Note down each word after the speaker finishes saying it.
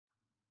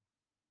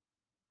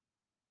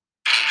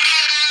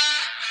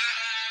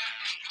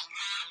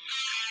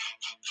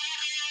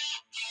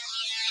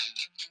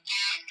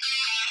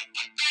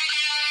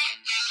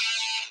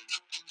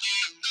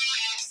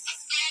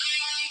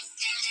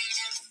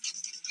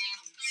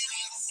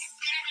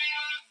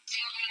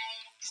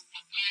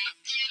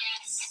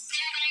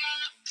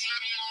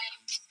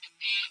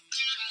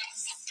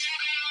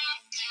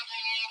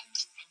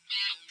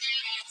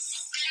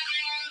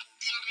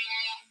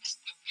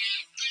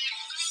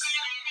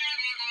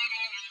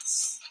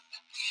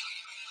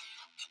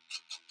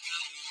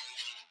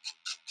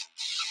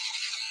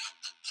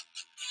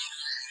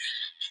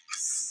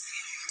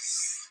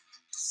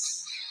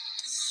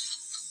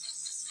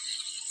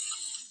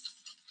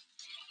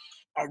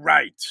All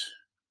right.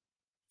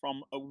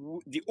 From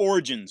the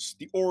origins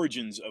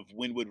of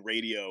Winwood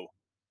Radio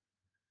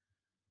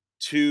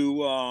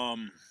to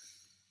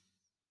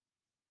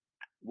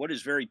what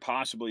is very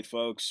possibly,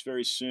 folks,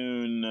 very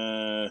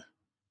soon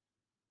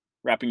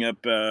wrapping up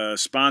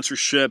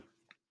sponsorship.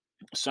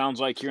 Sounds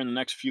like here in the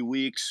next few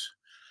weeks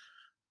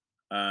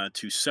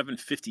to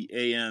 7:50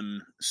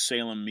 a.m.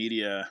 Salem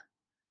Media,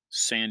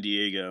 San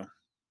Diego.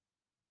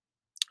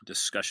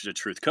 Discussions of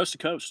Truth, coast to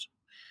coast,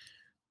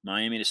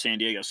 Miami to San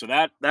Diego. So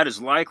that is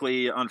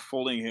likely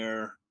unfolding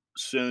here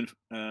soon.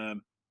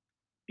 Ian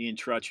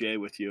Trottier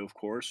with you, of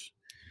course.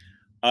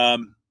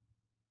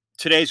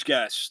 Today's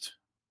guest,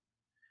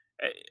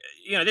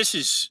 uh, this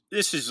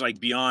is like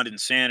beyond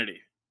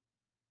insanity,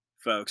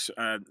 folks.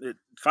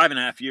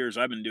 5.5 years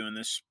I've been doing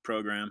this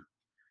program,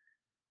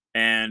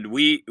 and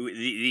the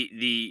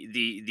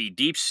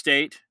deep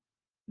state,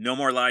 no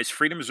more lies,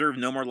 freedom reserve,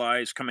 no more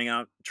lies, coming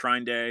out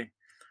Trine Day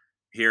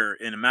here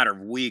in a matter of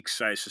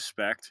weeks, I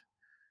suspect.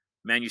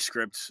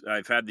 Manuscripts.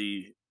 I've had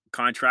the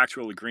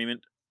contractual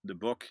agreement, the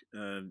book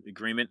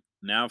agreement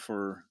now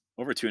for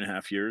over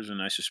 2.5 years,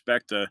 and I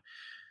suspect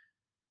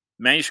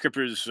manuscript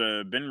has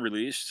been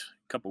released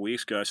a couple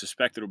weeks ago. I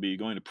suspect it'll be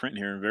going to print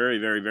here very,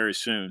 very, very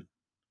soon.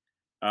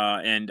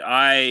 And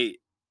I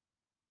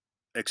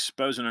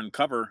expose and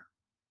uncover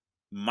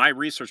my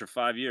research for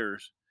 5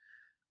 years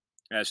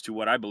as to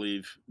what I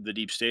believe the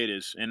deep state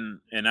is, and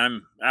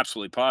I'm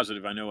absolutely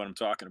positive I know what I'm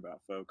talking about,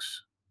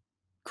 folks.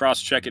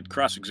 Cross check it,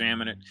 cross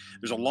examine it.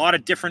 There's a lot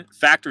of different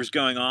factors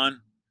going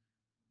on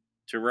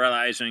to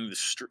realizing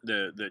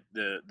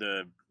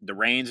the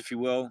reins, if you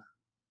will,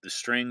 the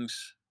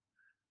strings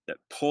that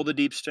pull the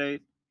deep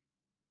state,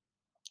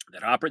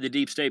 that operate the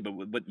deep state. But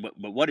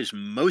what is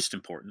most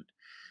important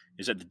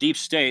is that the deep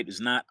state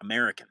is not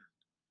American.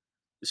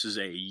 This is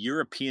a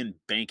European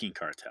banking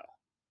cartel,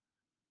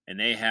 and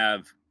they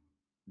have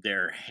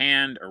their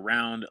hand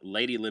around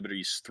Lady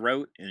Liberty's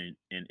throat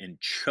and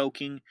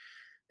choking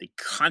the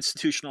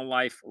constitutional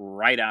life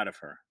right out of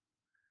her.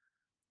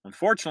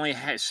 Unfortunately,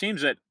 it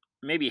seems that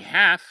maybe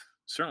half,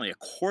 certainly a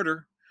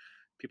quarter,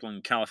 people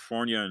in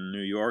California and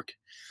New York,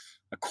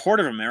 a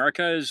quarter of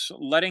America is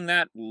letting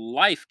that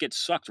life get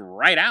sucked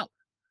right out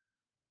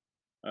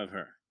of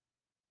her.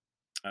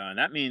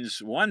 That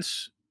means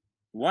once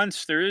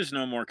there is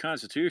no more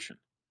Constitution,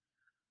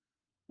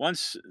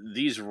 once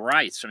these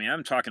rights, I mean,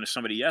 I'm talking to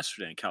somebody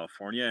yesterday in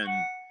California and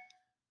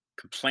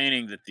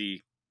complaining that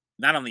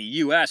not only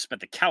U.S., but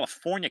the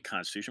California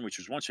Constitution, which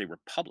was once a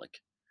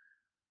republic,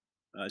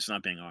 is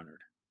not being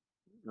honored.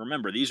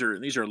 Remember, these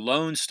are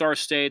Lone Star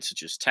states,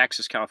 such as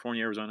Texas,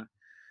 California, Arizona.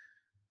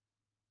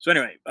 So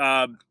anyway,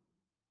 the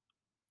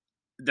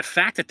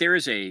fact that there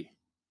is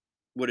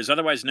what is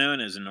otherwise known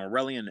as an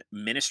Orwellian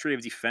Ministry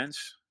of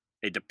Defense,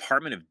 a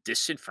Department of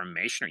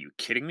Disinformation. Are you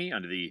kidding me?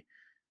 Under the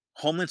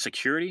Homeland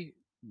Security,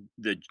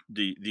 the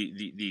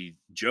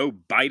Joe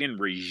Biden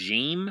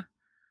regime.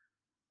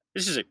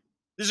 This is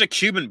a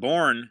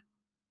Cuban-born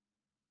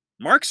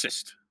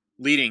Marxist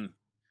leading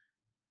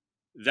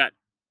that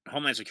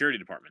Homeland Security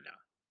Department now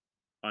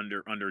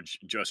under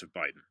Joseph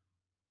Biden.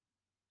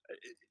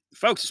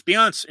 Folks, it's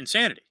beyond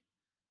insanity.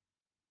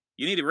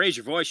 You need to raise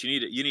your voice.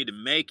 You need to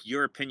make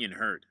your opinion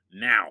heard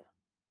now,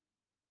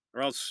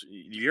 or else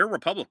your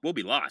republic will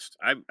be lost.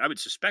 I would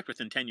suspect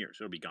within 10 years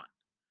it'll be gone.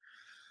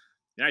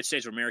 The United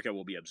States of America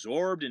will be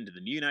absorbed into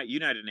the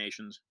United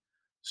Nations,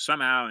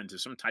 somehow into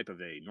some type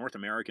of a North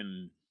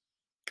American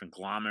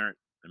conglomerate.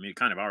 I mean, it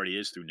kind of already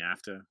is through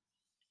NAFTA,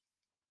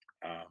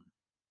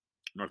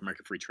 North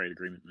American Free Trade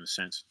Agreement, in a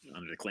sense,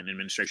 under the Clinton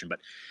administration. But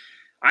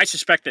I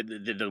suspect that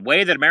the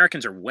way that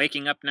Americans are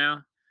waking up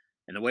now,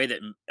 and the way that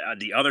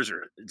the others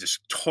are just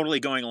totally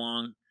going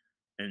along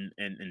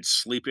and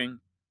sleeping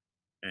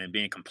and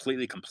being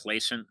completely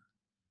complacent,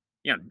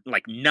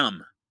 like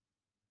numb,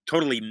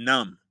 totally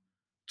numb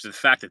to the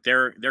fact that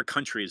their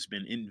country has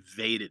been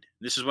invaded.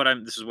 This is what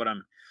I'm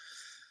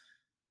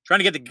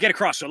trying to get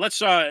across. So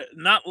let's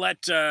not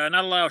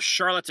allow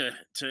Charlotte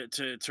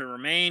to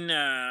remain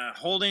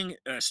holding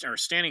or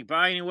standing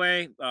by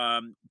anyway.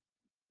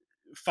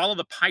 Follow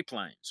the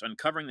pipelines,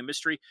 uncovering the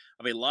mystery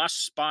of a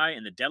lost spy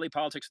and the deadly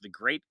politics of the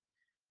great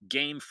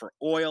game for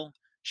oil.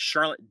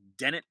 Charlotte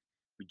Dennett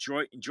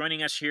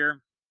joining us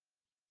here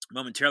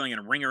momentarily.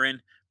 Going to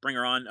bring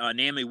her on.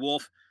 Naomi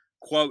Wolf,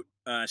 quote,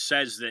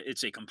 says that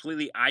it's a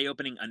completely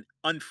eye-opening and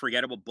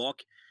unforgettable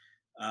book.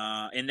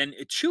 And then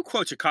two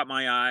quotes that caught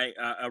my eye.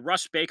 A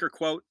Russ Baker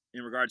quote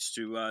in regards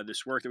to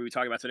this work that we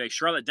talk about today.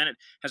 Charlotte Dennett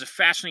has a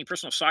fascinating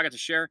personal saga to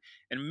share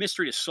and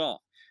mystery to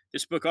solve.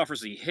 This book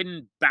offers the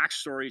hidden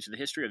backstory to the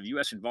history of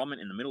U.S.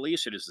 involvement in the Middle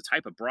East. It is the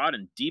type of broad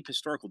and deep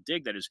historical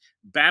dig that is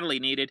badly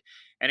needed,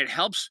 and it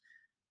helps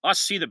us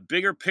see the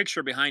bigger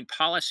picture behind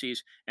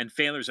policies and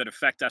failures that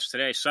affect us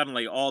today.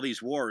 Suddenly, all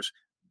these wars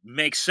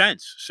make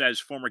sense, says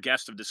former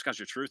guest of Discuss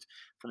Your Truth,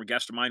 former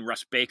guest of mine,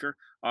 Russ Baker,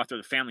 author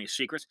of The Family of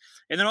Secrets.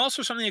 And then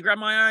also something that grabbed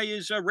my eye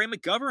is Ray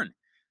McGovern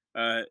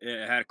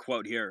had a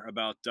quote here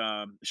about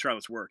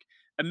Charlotte's work.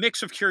 A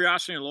mix of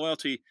curiosity and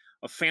loyalty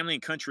of family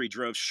and country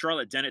drove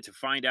Charlotte Dennett to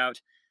find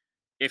out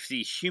if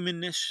the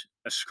humanness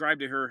ascribed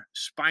to her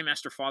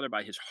spymaster father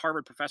by his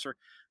Harvard professor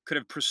could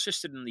have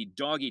persisted in the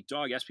dog eat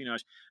dog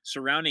espionage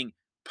surrounding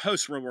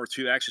post World War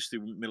II access to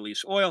Middle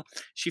East oil.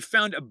 She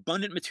found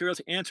abundant material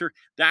to answer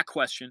that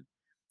question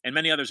and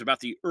many others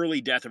about the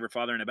early death of her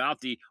father and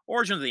about the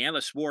origin of the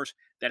endless wars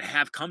that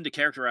have come to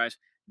characterize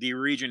the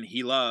region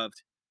he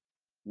loved.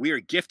 We are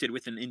gifted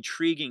with an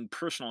intriguing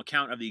personal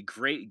account of the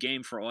great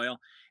game for oil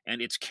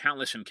and its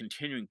countless and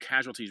continuing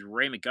casualties.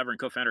 Ray McGovern,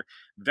 co-founder,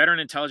 Veteran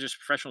Intelligence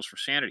Professionals for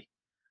Sanity.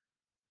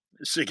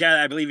 So, again,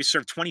 I believe he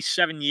served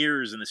 27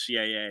 years in the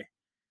CIA.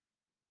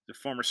 The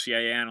former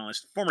CIA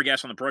analyst, former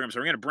guest on the program. So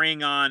we're going to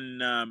bring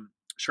on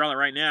Charlotte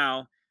right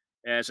now,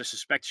 as I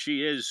suspect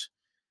she is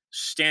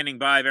standing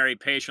by very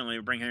patiently.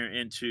 We'll bring her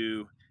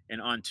into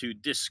and onto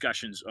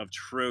discussions of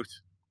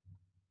truth.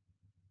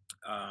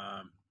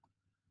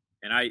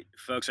 And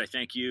folks, I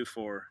thank you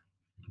for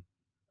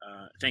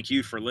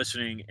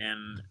listening.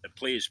 And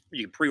please,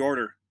 you can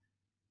pre-order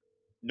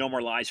No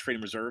More Lies,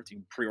 Freedom Reserved. You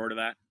can pre-order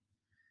that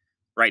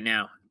right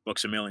now.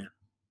 Books a million.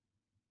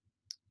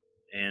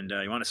 And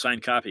you want a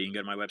signed copy, you can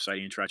go to my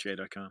website,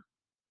 iantrottier.com.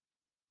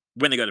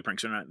 When they go to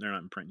print, because they're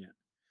not in print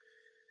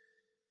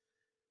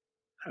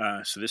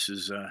yet. So this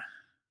is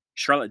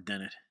Charlotte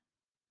Dennett.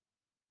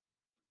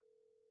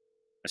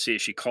 I see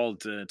she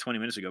called 20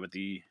 minutes ago, but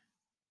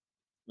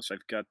unless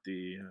I've got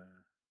the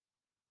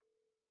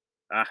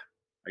I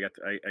got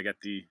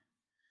the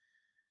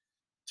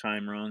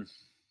time wrong.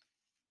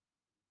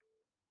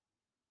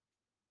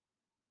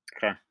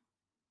 Okay.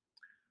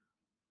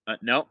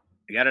 Nope,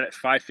 I got it at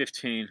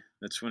 5:15.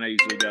 That's when I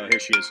usually go. Here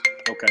she is.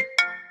 Okay.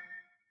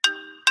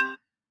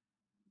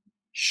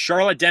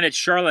 Charlotte Dennett.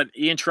 Charlotte,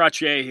 Ian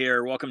Trottier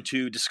here. Welcome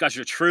to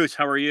Discussion of Truth.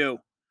 How are you? Oh, I'm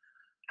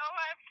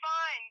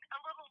fine. A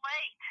little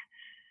late.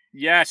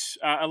 Yes,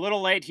 a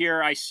little late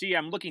here.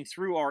 I'm looking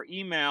through our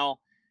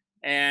email,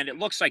 and it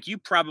looks like you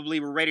probably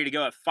were ready to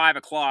go at 5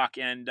 o'clock,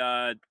 and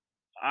I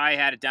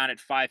had it down at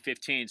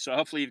 5:15. So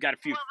hopefully you've got a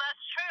few. Well,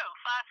 that's true.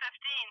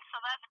 5:15, so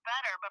that's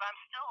better, but I'm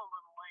still a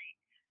little late.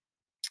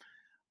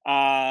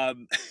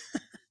 I'm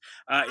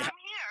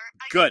here.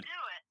 I Good. can do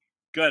it.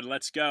 Good.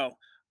 Let's go.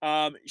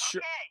 Okay.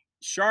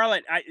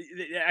 Charlotte,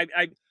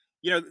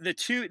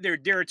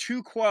 there are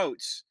two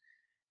quotes.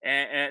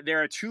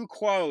 There are two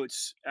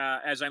quotes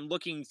as I'm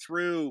looking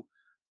through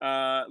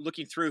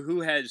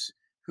who has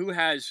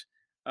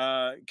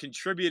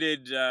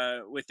contributed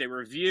with a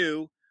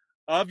review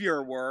of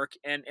your work,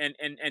 and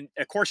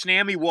of course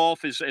Naomi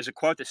Wolf is a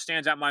quote that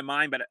stands out in my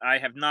mind, but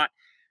I've not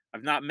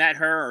met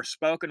her or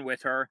spoken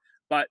with her.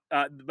 But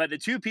the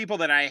two people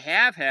that I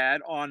have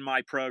had on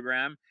my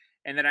program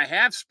and that I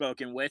have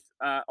spoken with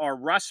are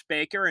Russ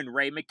Baker and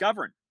Ray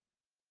McGovern.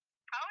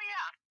 Oh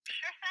yeah,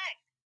 sure thing.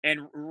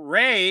 And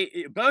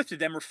Ray, both of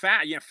them are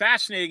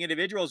fascinating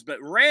individuals.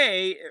 But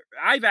Ray,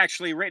 I've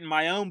actually written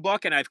my own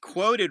book, and I've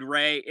quoted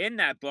Ray in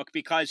that book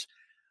because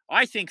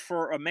I think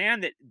for a man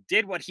that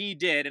did what he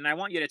did, and I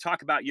want you to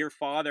talk about your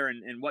father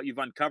and what you've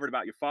uncovered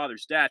about your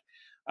father's death.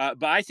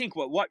 But I think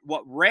what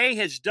Ray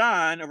has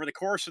done over the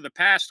course of the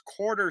past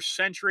quarter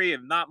century,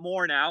 if not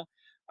more now,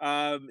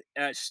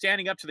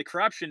 standing up to the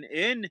corruption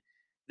in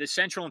the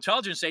Central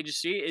Intelligence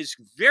Agency is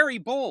very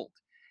bold.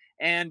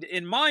 And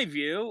in my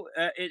view,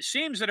 it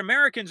seems that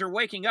Americans are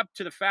waking up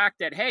to the fact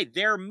that, hey,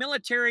 their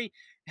military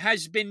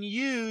has been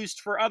used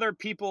for other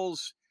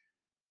people's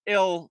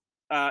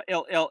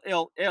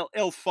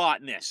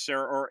ill-foughtness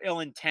or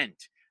ill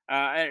intent.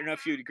 I don't know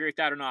if you'd agree with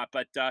that or not,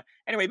 but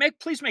anyway,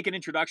 please make an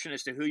introduction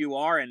as to who you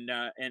are, and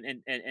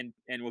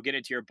we'll get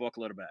into your book a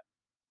little bit.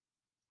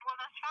 Well,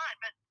 that's fine,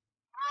 but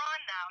we're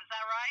on now. Is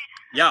that right?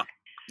 Yeah.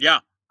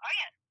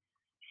 Okay.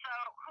 So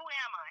who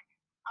am I?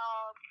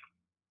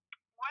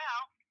 Well,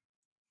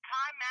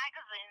 Time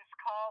Magazine's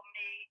called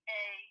me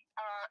a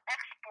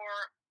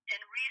expert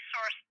in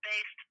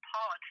resource-based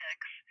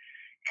politics.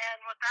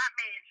 And what that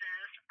means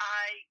is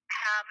I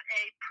have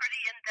a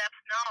pretty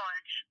in-depth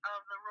knowledge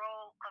of the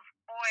role of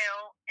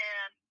oil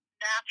and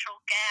natural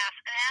gas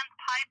and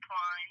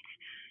pipelines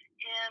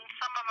in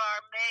some of our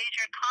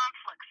major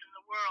conflicts in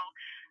the world.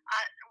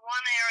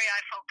 One area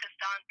I focused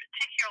on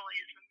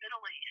particularly is the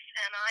Middle East,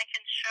 and I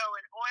can show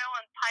an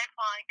oil and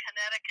pipeline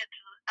connection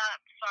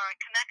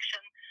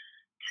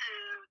to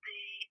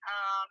the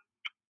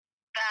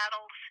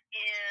battles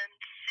in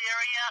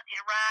Syria,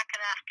 Iraq,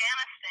 and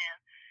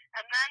Afghanistan.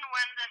 And then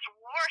when this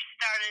war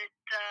started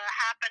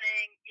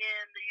happening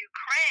in the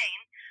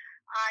Ukraine,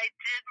 I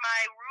did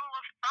my rule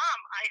of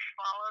thumb. I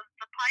followed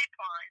the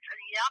pipelines.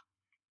 And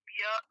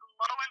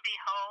lo and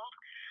behold,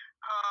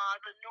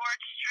 the Nord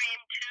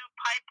Stream 2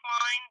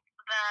 pipeline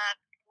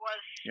that was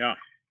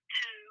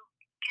to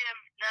give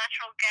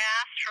natural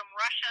gas from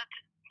Russia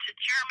to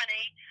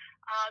Germany,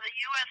 the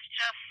U.S.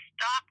 just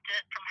stopped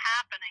it from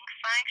happening,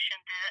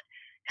 sanctioned it,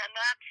 and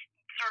that's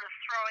sort of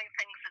throwing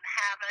things in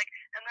havoc.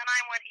 And then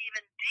I went even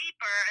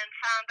deeper and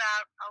found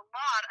out a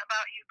lot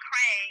about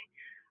Ukraine.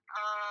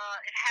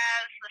 It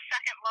has the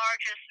second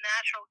largest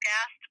natural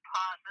gas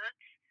deposits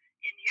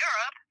in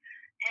Europe,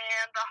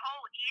 and the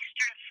whole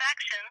eastern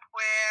section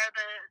where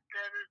the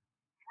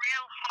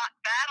real hot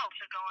battles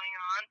are going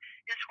on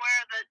is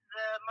where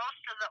the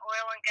most of the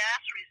oil and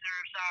gas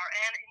reserves are,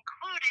 and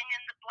including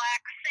in the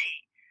Black Sea,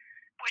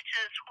 which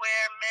is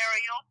where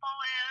Mariupol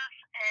is,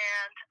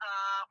 and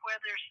where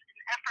there's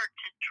an effort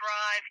to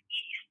drive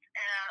east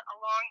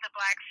along the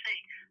Black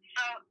Sea.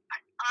 So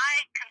I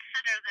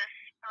consider this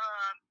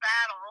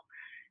battle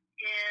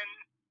in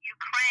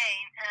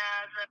Ukraine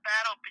as a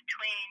battle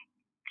between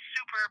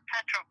super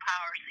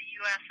petropowers, the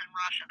U.S. and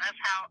Russia.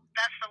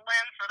 That's the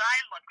lens that I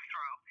look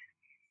through.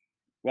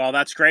 Well,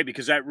 that's great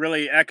because that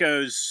really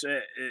echoes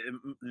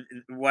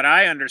what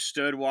I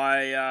understood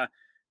why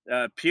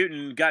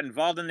Putin got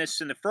involved in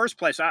this in the first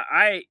place.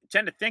 I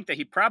tend to think that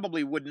he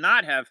probably would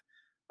not have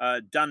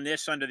done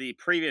this under the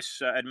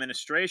previous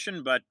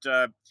administration, but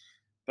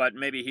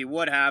maybe he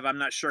would have. I'm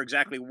not sure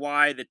exactly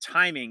why the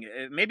timing.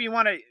 Maybe you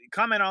want to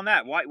comment on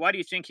that. Why do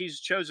you think he's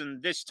chosen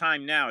this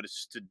time now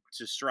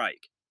to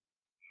strike?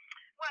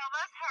 Well,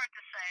 that's hard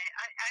to say.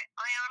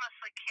 I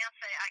honestly can't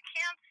say. I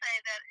can say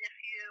that if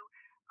you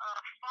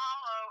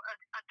follow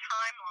a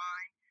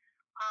timeline,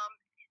 um,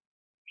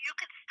 you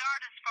could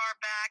start as far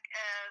back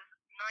as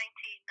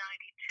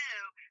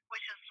 1992,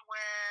 which is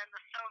when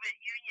the Soviet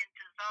Union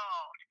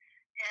dissolved.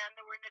 And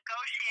there were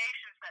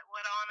negotiations that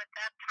went on at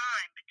that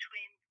time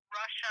between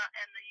Russia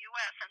and the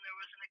U.S., and there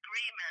was an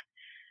agreement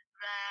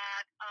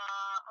that,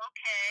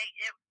 okay,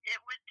 it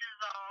would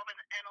dissolve,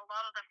 and a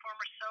lot of the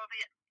former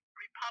Soviet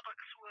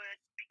republics would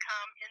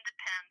become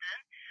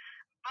independent,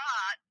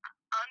 but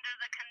under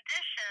the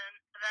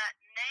condition that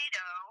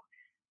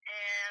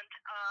and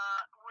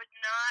would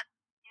not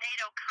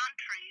NATO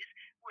countries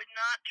would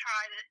not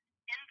try to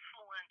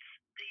influence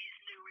these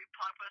new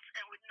republics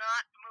and would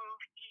not move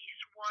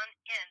east 1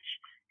 inch,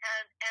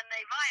 and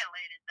they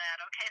violated that.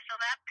 Okay, so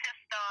that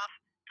pissed off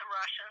the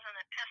Russians and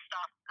it pissed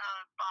off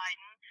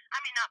Biden. I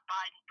mean, not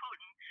Biden,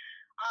 Putin.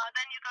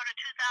 Then you go to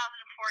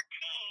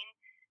 2014,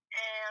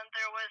 and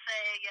there was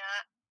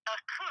a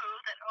coup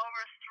that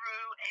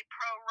overthrew a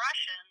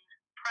pro-Russian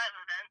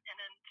president and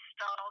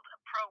installed a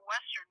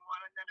pro-Western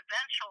one, and then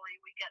eventually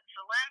we get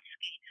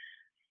Zelensky.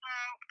 So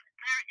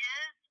there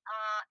is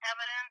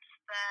evidence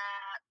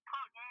that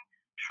Putin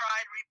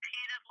tried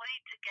repeatedly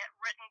to get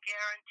written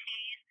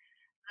guarantees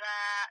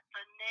that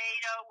the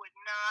NATO would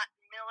not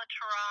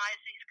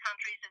militarize these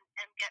countries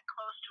and get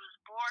close to his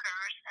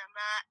borders, and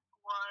that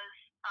was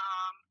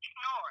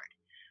ignored.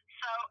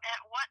 So at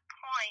what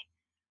point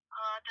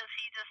does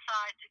he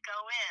decide to go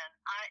in?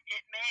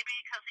 It may be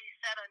because he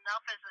said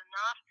enough is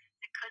enough.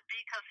 It could be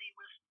because he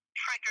was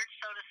triggered,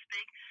 so to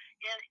speak.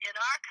 In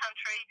our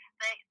country,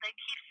 they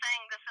keep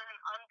saying this is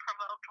an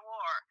unprovoked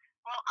war.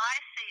 Well, I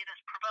see it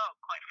as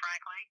provoked, quite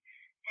frankly.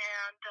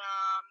 And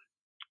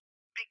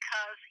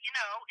because,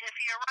 if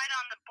you're right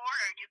on the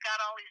border and you've got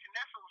all these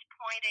missiles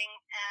pointing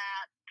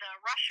at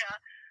Russia,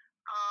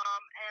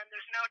 and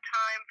there's no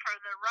time for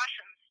the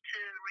Russians to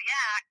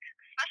react,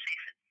 especially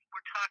if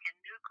we're talking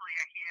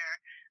nuclear here.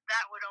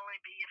 That would only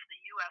be if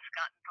the U.S.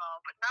 got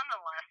involved. But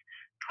nonetheless,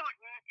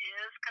 Putin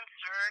is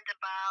concerned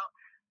about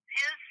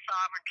his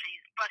sovereignty.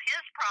 But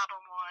his problem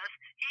was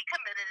he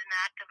committed an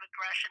act of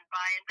aggression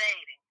by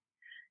invading.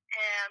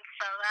 And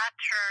so that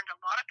turned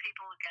a lot of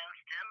people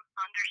against him,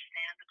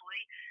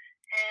 understandably.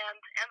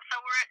 And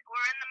so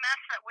we're in the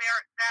mess that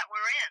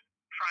we're in,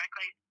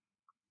 frankly.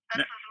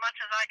 That's as much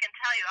as I can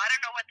tell you. I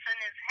don't know what's in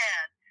his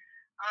head,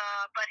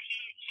 but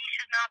he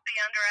should not be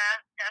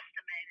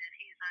underestimated.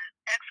 He's an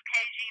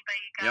ex-KGB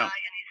guy, Yeah.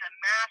 and he's a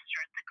master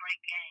at the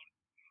great game.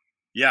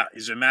 Yeah,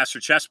 he's a master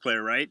chess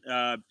player, right?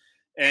 And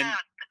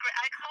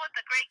I call it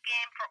the great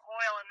game for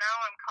oil, and now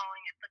I'm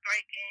calling it the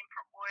great game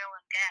for oil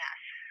and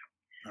gas.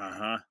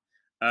 uh-huh.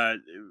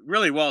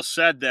 Really well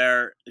said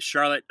there,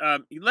 Charlotte.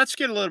 Let's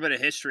get a little bit of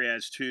history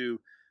as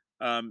to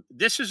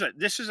this is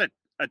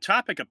a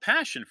topic of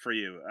passion for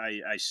you.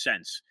 I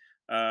sense,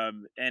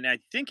 and I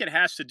think it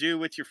has to do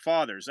with your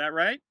father. Is that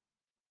right?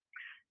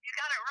 You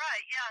got it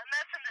right, yeah, and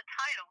that's in the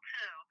title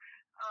too.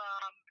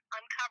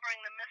 Uncovering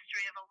the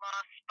mystery of a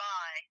lost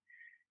spy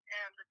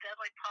and the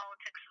deadly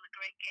politics of the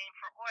great game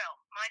for oil.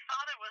 My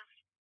father was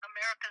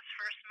America's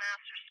first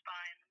master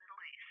spy in the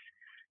Middle East.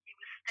 He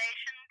was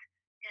stationed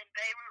in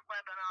Beirut,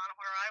 Lebanon,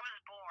 where I was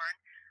born,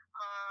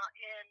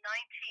 in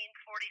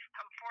 1940,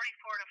 from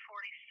 44 to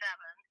 47.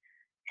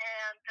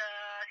 And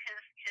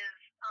his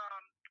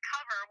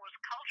cover was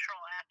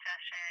cultural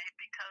attaché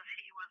because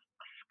he was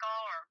a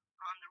scholar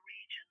on the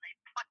region. They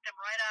plucked him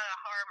right out of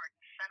Harvard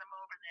and sent him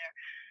over there.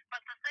 But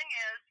the thing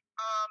is,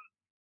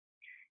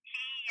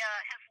 he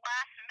his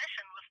last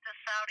mission was to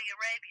Saudi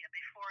Arabia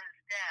before his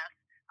death.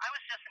 I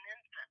was just an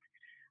infant,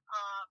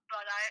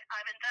 but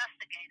I've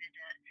investigated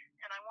it,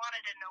 and I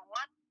wanted to know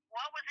what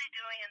was he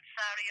doing in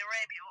Saudi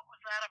Arabia? What was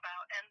that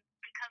about? And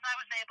because I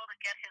was able to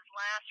get his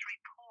last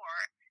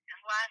report, his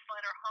last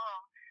letter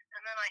home,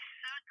 and then I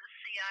sued the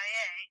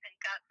CIA and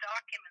got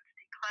documents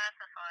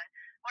declassified.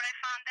 What I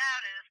found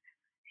out is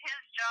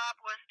his job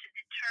was to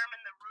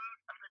determine the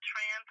route of the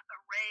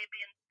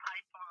Trans-Arabian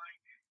Pipeline,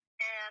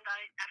 and I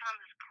found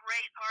this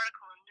great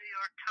article in New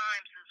York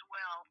Times as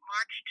well,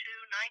 March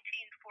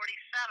 2,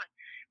 1947,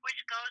 which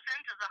goes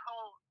into the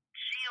whole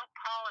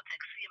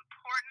geopolitics, the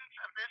importance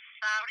of this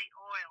Saudi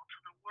oil to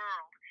the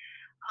world.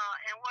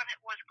 And what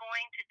it was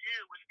going to do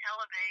was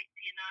elevate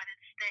the United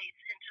States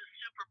into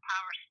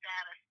superpower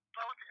status,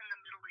 both in the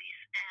Middle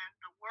East and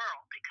the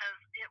world, because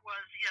it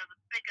was, the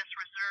biggest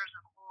reserves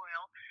of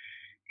oil.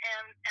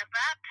 And at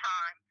that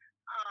time,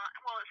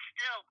 well, it's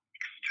still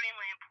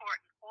extremely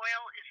important.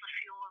 Oil is the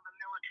fuel of the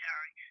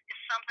military.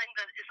 It's something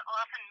that is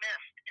often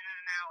missed in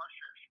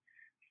analysis.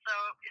 So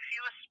if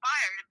you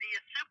aspire to be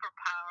a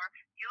superpower,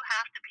 you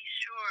have to be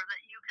sure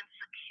that you can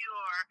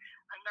secure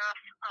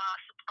enough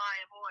supply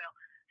of oil.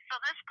 So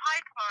this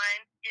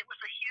pipeline, it was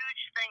a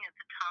huge thing at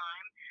the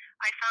time.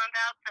 I found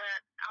out that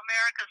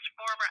America's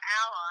former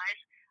allies,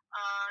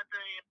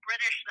 the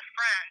British and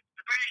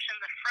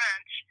the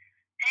French,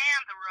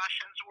 and the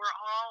Russians were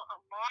all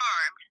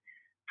alarmed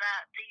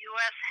that the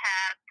U.S.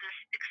 had this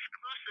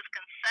exclusive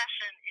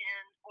concession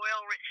in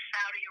oil-rich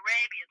Saudi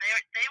Arabia.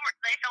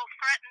 They felt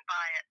threatened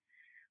by it.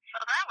 So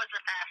that was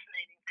a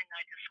fascinating thing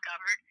I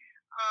discovered.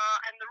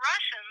 And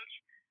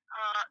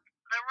uh,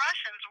 the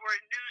Russians were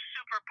a new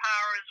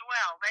superpower as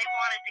well. They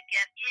wanted to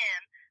get in,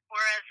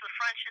 whereas the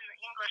French and the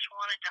English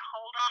wanted to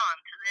hold on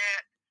to their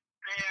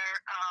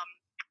um,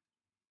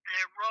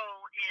 their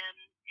role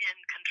in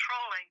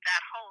controlling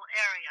that whole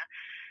area.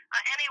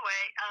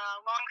 Anyway,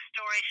 long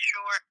story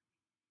short,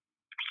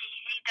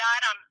 he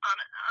died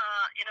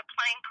in a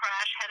plane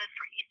crash headed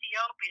for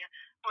Ethiopia,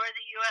 where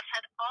the U.S.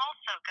 had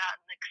also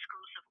gotten an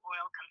exclusive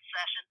oil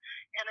concession,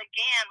 and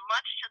again,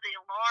 much to the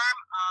alarm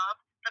of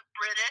the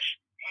British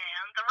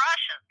and the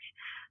Russians.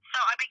 So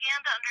I began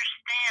to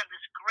understand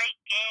this great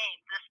game,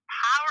 this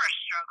power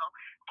struggle,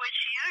 which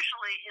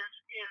usually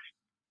is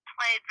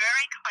played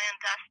very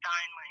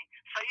clandestinely.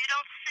 So you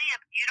don't see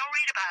it, you don't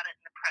read about it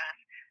in the press.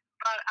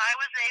 But I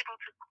was able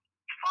to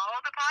follow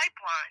the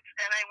pipelines,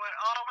 and I went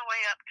all the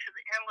way up to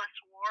the endless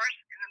wars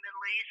in the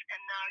Middle East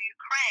and now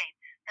Ukraine,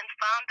 and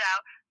found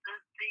out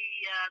that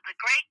the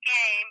great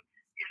game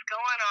is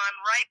going on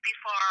right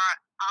before our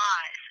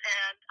eyes.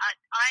 And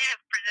I have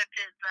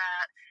predicted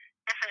that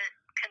if it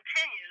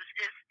continues,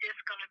 is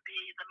going to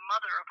be the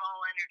mother of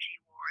all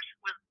energy wars,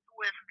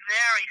 with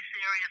very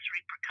serious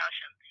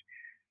repercussions.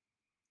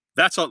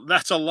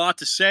 That's a lot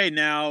to say.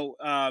 Now,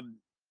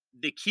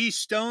 the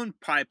Keystone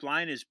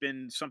Pipeline has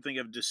been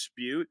something of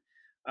dispute.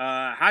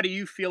 How do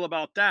you feel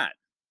about that?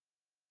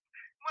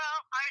 Well,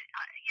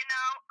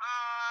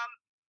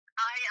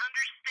 I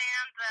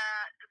understand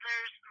that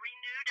there's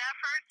renewed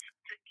efforts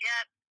to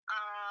get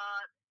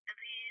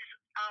these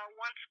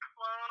once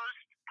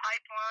closed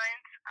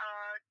pipelines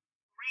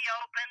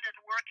reopened and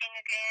working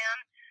again.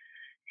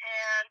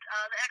 And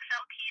the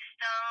XL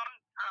Keystone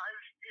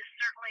is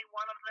certainly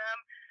one of them.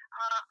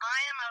 I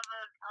am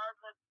of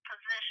the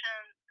position.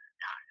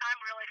 I'm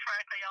really,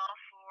 frankly, all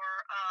for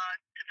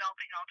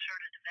developing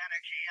alternative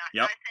energy.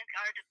 Yep. I think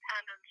our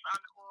dependence on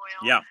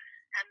oil Yeah.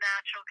 and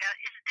natural gas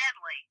is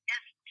deadly.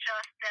 It's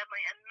just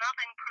deadly, and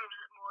nothing proves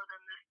it more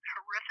than this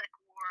horrific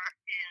war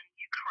in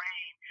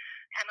Ukraine.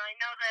 And I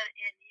know that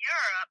in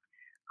Europe,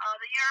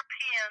 the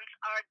Europeans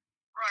are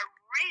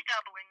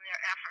redoubling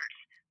their efforts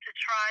to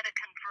try to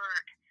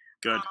convert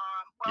Good.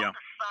 Yeah.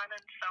 the sun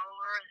and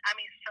solar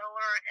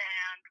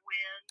and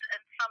wind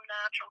and some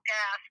natural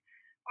gas.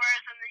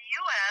 Whereas in the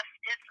U.S.,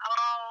 it's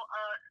all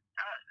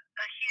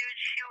a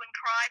huge hue and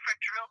cry for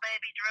drill,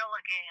 baby, drill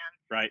again.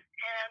 Right.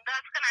 And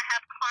that's going to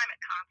have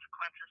climate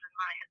consequences, in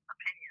my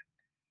opinion.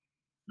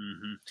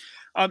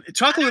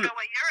 Talk a I don't little.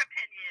 know what your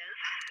opinion is.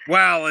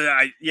 Well,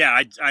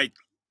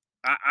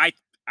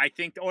 I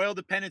think the oil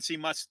dependency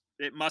must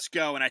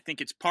go, and I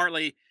think it's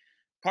partly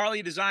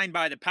designed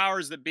by the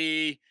powers that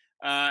be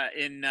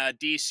in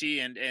D.C.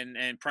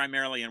 and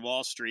primarily in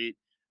Wall Street.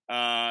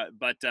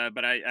 But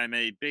I'm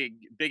a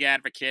big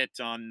advocate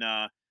on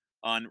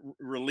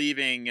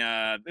relieving.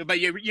 But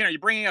you're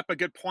bringing up a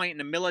good point in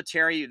the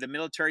military. The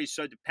military is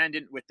so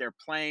dependent with their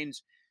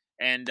planes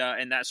and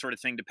that sort of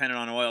thing, dependent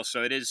on oil.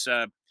 So it is.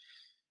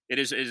 It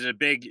is a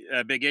big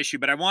issue.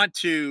 But I want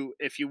to,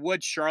 if you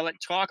would,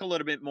 Charlotte, talk a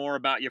little bit more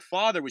about your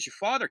father. Was your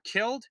father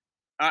killed?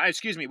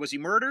 Excuse me, was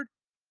he murdered?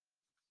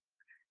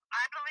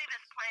 I believe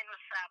his plane was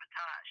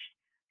sabotaged,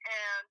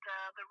 and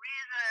the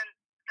reason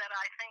that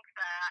I think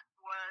that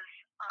was,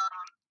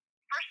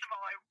 first of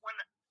all, when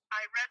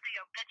I read the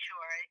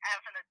obituary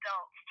as an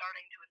adult,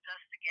 starting to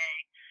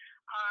investigate,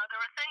 there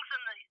were things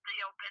in the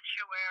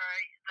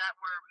obituary that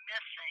were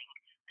missing.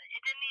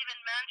 It didn't even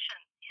mention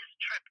his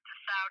trip to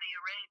Saudi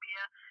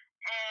Arabia,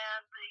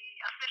 and the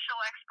official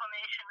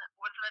explanation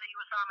was that he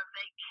was on a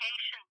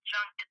vacation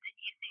junket to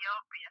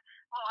Ethiopia.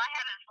 Well, I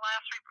had his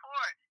last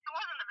report. It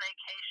wasn't a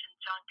vacation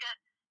junket.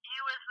 He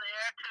was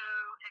there to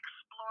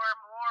explore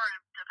more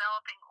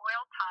developing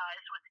oil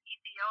ties with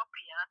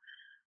Ethiopia,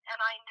 and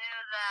I knew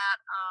that.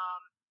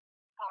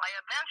 Well, I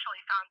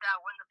eventually found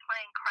out when the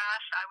plane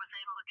crashed. I was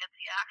able to get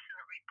the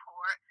accident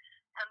report,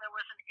 and there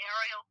was an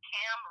aerial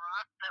camera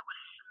that was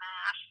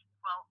smashed.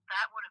 Well,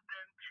 that would have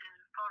been to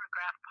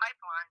photograph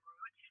pipeline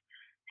routes.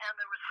 and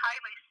there was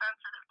highly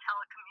sensitive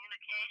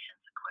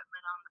telecommunications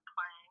equipment on the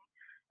plane,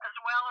 as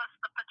well as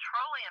the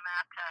petroleum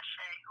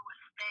attache who was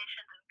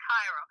stationed in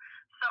Cairo.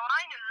 So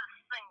I knew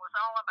this thing was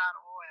all about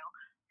oil,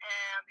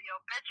 and the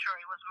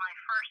obituary was my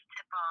first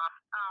tip off.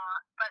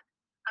 But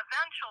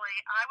eventually,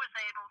 I was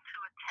able to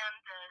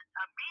attend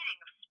a meeting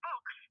of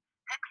spooks,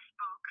 ex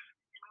spooks,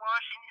 in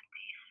Washington,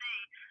 D.C.,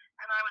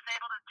 and I was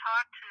able to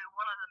talk to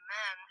one of the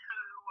men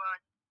who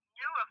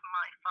knew of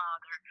my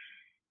father.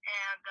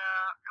 And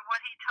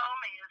what he told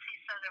me is he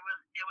said it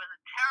was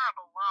a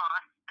terrible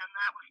loss, and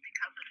that was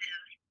because of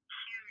his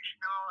huge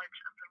knowledge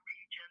of the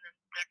region and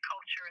their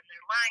culture and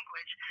their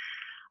language.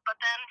 But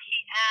then he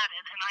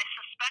added, and I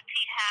suspect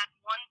he had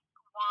one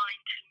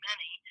wine too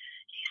many.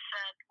 He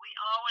said, "We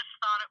always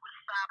thought it was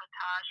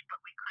sabotage, but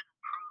we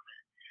couldn't prove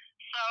it."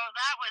 So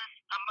that was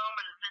a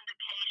moment of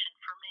vindication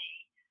for me,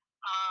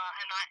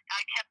 and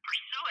I kept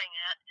pursuing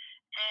it.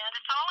 And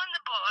it's all in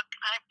the book.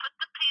 I put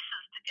the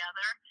pieces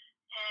together,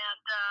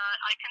 and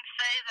I can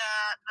say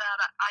that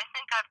I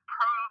think I've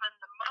proven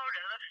the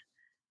motive,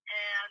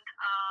 and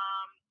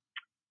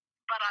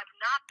but I've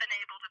not been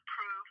able to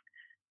prove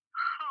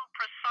who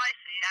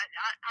precisely.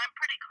 I'm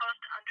pretty close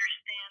to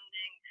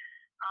understanding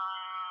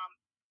um,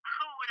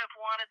 who would have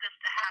wanted this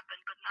to happen,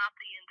 but not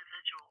the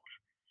individuals.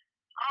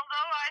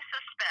 Although I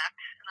suspect,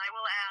 and I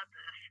will add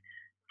this,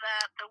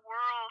 that the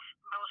world's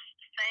most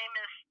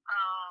famous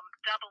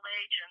double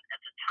agent at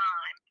the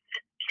time,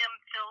 Kim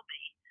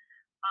Philby,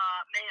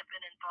 may have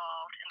been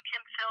involved. And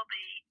Kim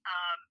Philby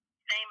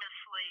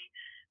famously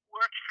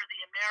worked for the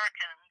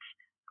Americans,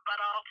 but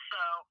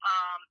also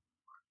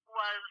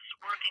was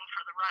working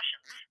for the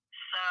Russians.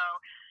 So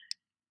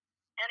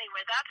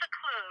anyway, that's a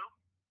clue.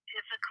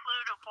 It's a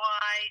clue to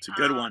why It's a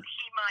good one.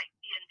 he might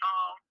be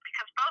involved,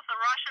 because both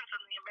the Russians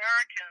and the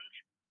Americans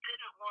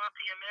didn't want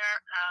the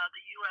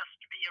U.S.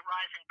 to be a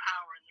rising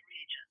power in the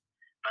region.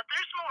 But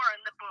there's more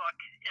in the book.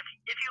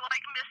 If you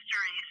like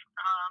mysteries,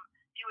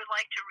 you would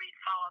like to read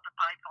Follow the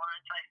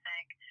Pipelines, I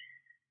think.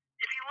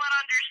 If you want to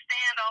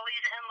understand all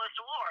these endless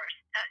wars,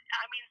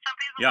 I mean, some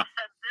people have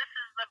said this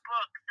is the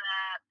book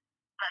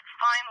that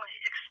finally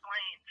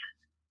explains it,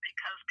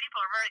 because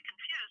people are very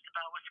confused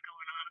about what's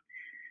going on.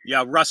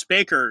 Yeah, Russ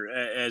Baker,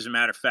 as a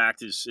matter of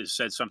fact, has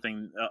said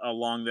something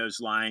along those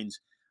lines.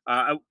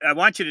 I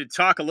want you to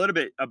talk a little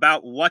bit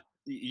about what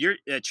your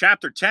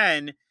chapter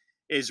 10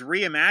 is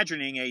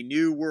reimagining a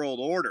new world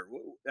order.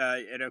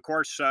 And of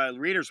course,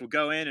 readers will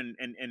go in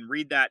and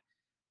read that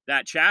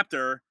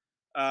chapter.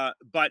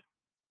 But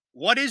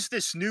what is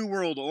this new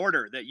world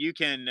order that you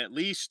can at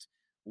least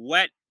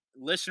whet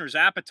listeners'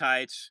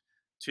 appetites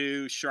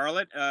to,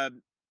 Charlotte?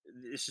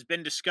 This has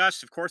been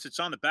discussed. Of course, it's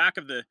on the back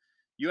of the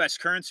U.S.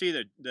 currency,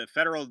 the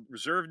Federal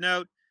Reserve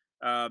note,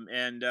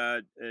 and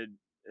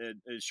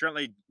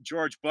certainly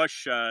George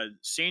Bush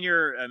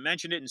Sr.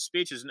 Mentioned it in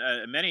speeches.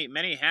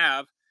 Many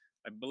have.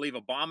 I believe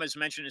Obama's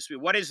mentioned it.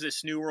 What is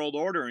this new world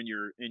order in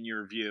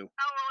your view?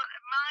 Oh, well,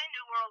 my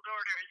new world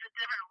order is a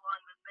different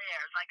one than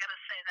theirs. I got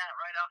to say that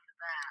right off the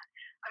bat.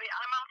 I mean,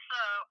 I'm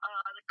also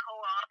the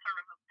co-author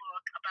of a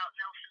book about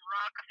Nelson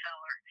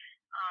Rockefeller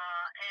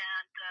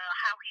and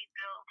how he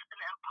built an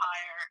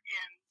empire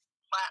in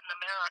Latin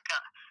America.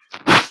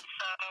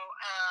 So,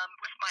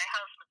 with my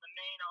husband, the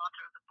main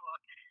author of the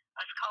book,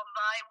 it's called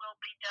 "Thy Will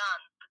Be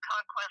Done: The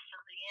Conquest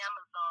of the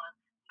Amazon,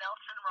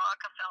 Nelson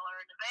Rockefeller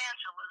and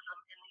Evangelism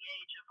in the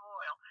Age of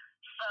Oil."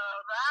 So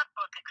that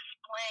book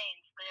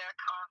explains their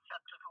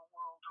concept of a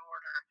world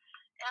order.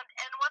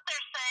 And what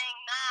they're saying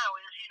now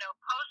is,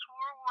 post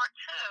World War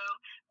II,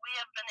 we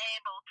have been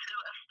able to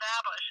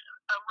establish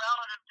a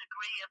relative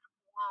degree of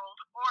world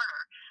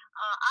order.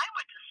 I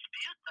would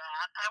dispute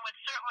that. I would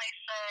certainly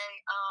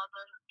say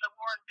the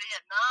war in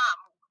Vietnam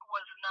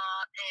was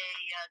not a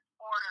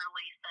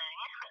orderly thing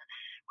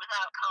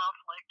without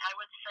conflict. I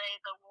would say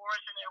the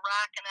wars in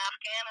Iraq and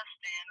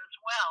Afghanistan as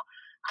well.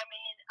 I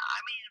mean,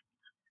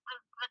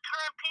 the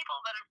current people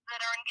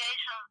that are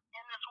engaged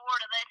in this war,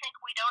 do they think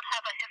we don't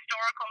have a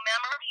historical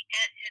memory?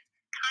 It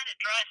kind of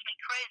drives me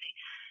crazy.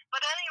 But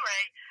at any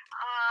rate,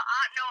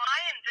 I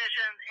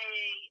envision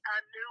a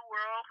new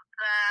world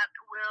that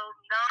will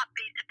not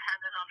be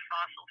dependent on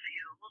fossil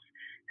fuels,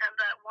 and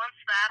that once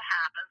that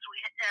happens,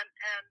 and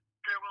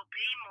there will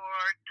be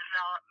more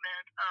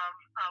development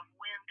of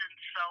wind and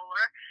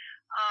solar,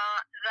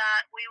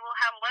 that we will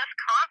have less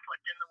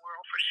conflict in the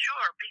world for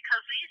sure,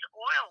 because these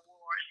oil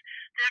wars,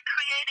 they're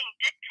creating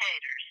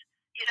dictators.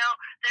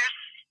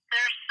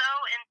 They're so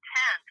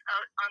intent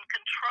on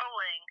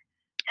controlling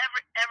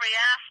every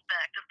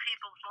aspect of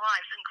people's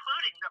lives,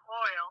 including the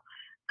oil,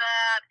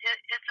 that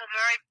it's a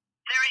very,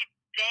 very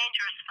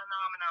dangerous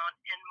phenomenon,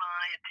 in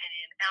my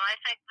opinion. And I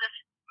think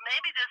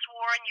maybe this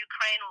war in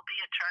Ukraine will be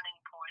a turning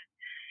point.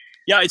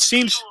 Yeah, it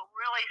seems people will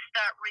really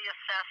start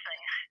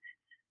reassessing.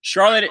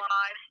 Charlotte,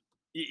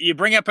 you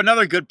bring up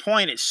another good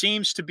point. It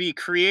seems to be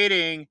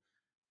creating,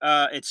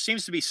 it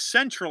seems to be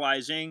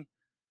centralizing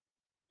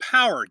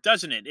power,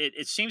 doesn't it?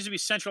 It seems to be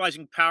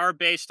centralizing power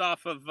based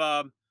off of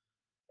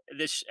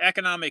this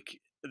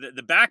economic,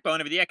 the backbone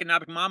of the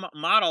economic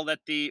model,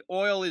 that the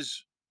oil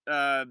is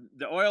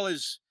the oil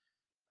is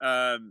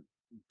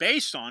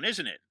based on,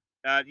 isn't it?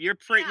 Yeah, You're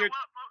well,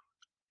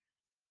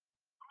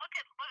 look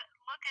at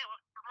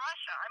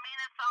Russia. I mean,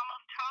 it's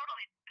almost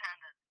totally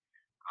dependent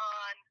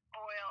on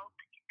oil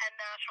and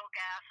natural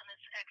gas and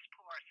its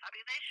exports. I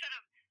mean,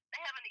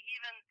 they haven't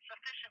even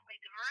sufficiently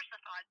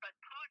diversified, but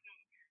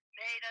Putin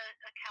made a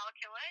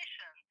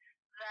calculation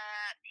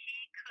that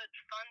he could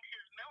fund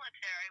his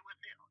military with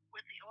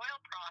the oil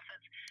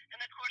profits. And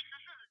of course,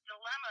 this is a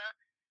dilemma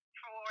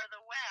for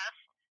the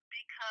West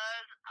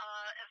because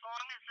as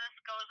long as this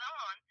goes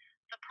on,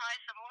 the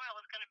price of oil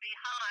is going to be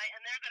high,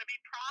 and they're going to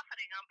be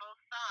profiting on both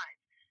sides,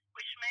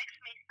 which makes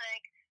me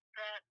think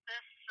that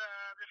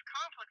this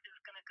conflict is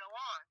going to go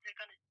on. They're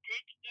going to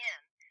dig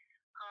in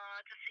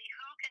to see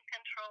who can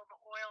control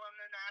the oil and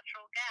the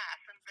natural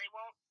gas, and they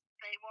won't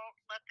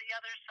let the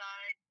other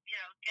side,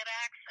 get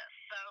access.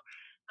 So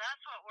that's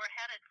what we're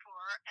headed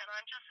for, and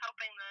I'm just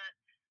hoping that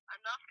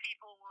enough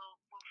people will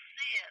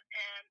see it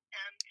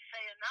and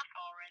say enough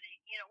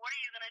already. What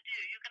are you going to do?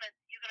 You're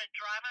going to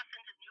drive us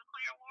into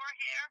nuclear war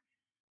here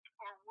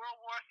or World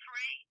War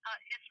III?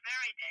 It's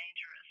very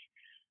dangerous.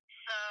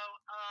 So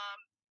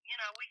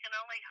we can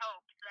only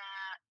hope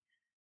that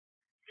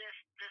this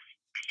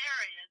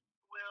period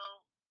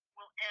will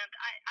end.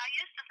 I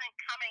used to think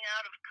coming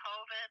out of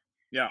COVID,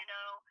 yeah,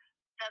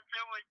 that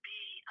there would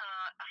be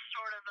a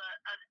sort of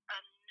a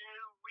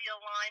new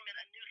realignment,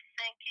 a new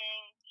thinking,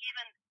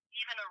 even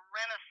a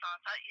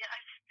renaissance. I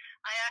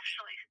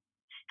actually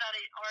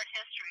studied art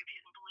history, if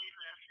you can believe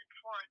this, in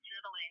Florence,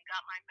 Italy, and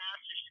got my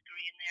master's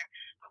degree in there.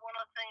 But one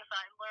of the things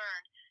I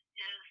learned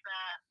is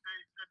that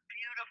the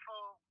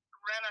beautiful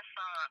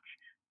Renaissance,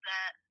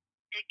 that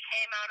it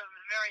came out of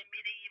a very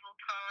medieval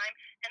time,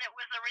 and it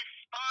was a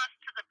response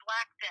to the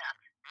Black Death.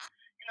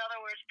 In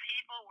other words,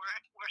 people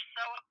were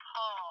so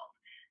appalled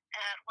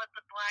at what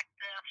the Black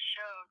Death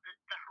showed,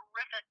 the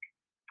horrific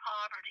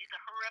poverty, the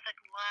horrific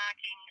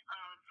lacking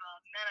of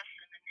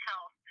medicine and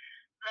health,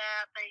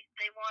 that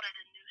they wanted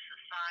a new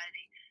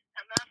society.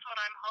 And that's what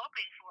I'm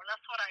hoping for.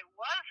 That's what I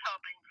was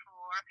hoping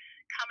for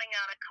coming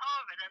out of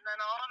COVID. And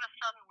then all of a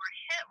sudden we're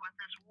hit with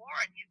this war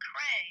in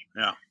Ukraine.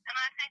 yeah. And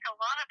I think a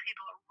lot of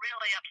people are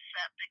really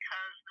upset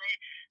because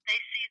they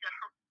see the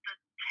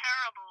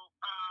terrible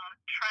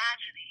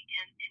tragedy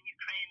in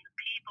Ukraine, the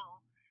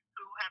people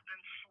who have been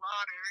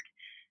slaughtered,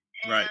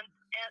 Right.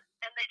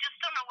 and they just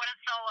don't know what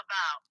it's all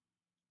about.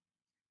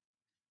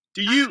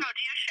 Do I you? don't know.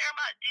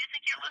 Do you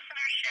think your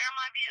listeners share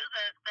my view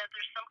that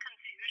there's some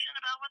confusion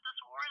about what this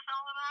war is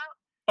all about?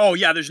 Oh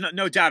yeah, there's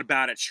no doubt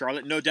about it,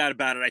 Charlotte. No doubt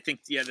about it. I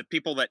think the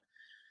people that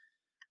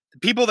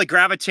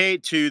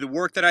gravitate to the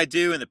work that I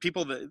do, and the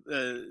people that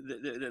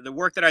the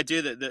work that I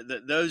do,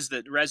 those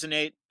that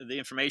resonate, the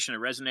information that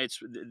resonates,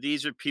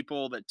 these are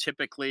people that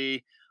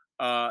typically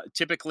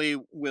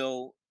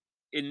will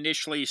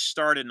initially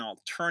start an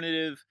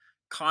alternative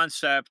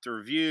concept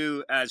or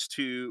view as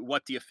to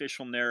what the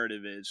official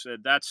narrative is.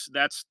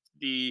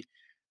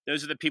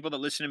 Those are the people that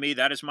listen to me.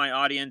 That is my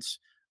audience.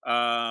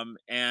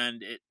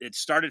 And it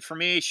started for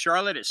me,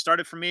 Charlotte. It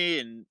started for me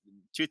in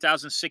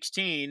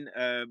 2016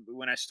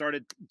 when I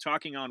started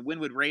talking on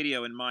Winwood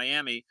Radio in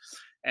Miami,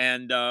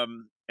 and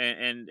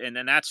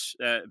then that's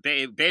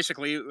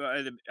basically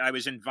I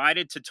was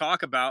invited to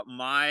talk about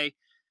my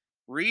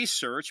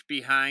research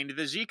behind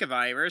the Zika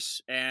virus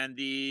and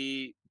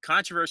the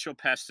controversial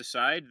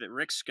pesticide that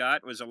Rick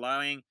Scott was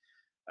allowing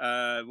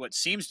what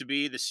seems to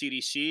be the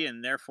CDC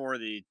and therefore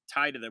the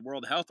tie to the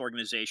World Health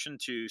Organization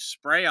to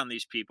spray on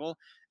these people.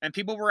 And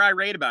people were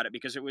irate about it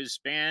because it was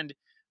banned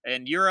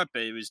in Europe.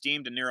 It was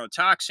deemed a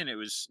neurotoxin. It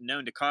was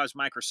known to cause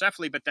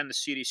microcephaly. But then the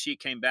CDC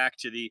came back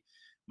to the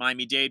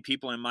Miami-Dade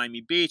people in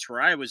Miami Beach,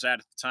 where I was at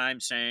the time,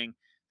 saying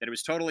that it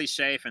was totally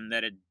safe and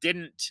that it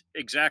didn't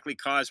exactly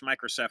cause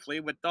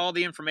microcephaly with all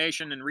the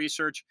information and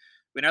research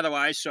and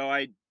otherwise. So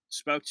I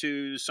spoke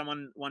to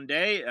someone one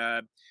day,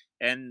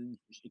 and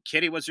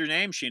Kitty was her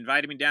name. She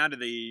invited me down to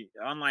the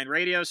online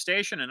radio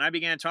station, and I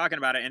began talking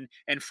about it.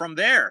 And from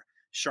there,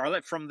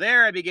 Charlotte, from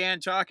there, I began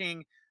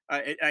talking.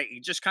 I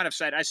just kind of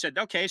said,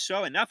 okay,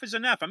 so enough is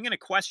enough. I'm going to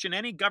question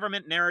any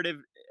government narrative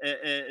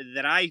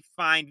that I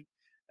find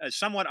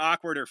somewhat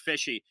awkward or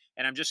fishy,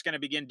 and I'm just going to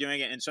begin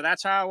doing it. And so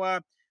that's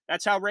how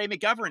Ray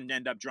McGovern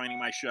ended up joining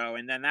my show,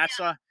 and then that's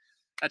how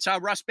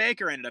Russ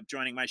Baker ended up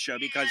joining my show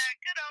because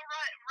good old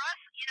Russ.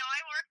 I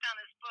worked on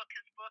his book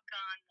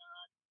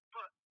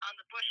on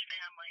the Bush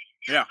family.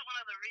 He was one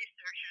of the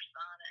researchers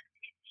on it.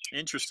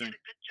 Interesting. He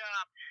did a good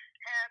job,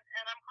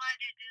 and I'm glad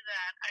you do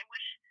that. I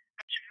wish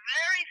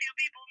very few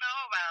people know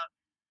about.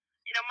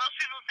 Most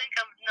people think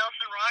of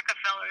Nelson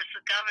Rockefeller as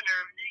the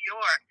governor of New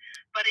York,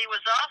 but he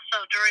was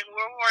also, during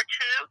World War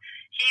II,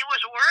 he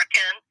was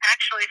working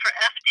actually for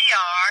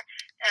FDR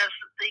as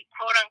the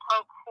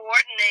quote-unquote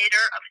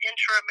coordinator of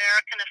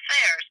inter-American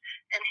affairs.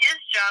 And his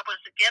job was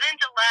to get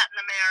into Latin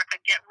America,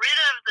 get rid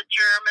of the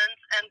Germans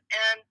and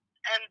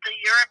the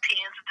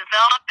Europeans,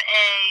 develop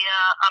a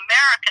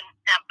American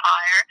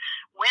empire,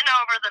 win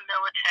over the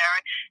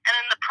military, and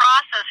in the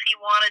process he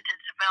wanted to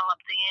develop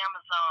the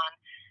Amazon.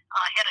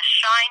 He had a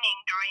shining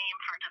dream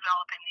for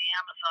developing the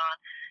Amazon,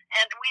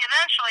 and we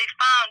eventually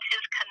found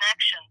his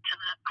connection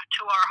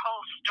to our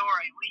whole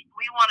story.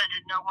 We wanted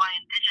to know why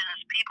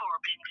indigenous people were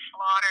being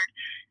slaughtered,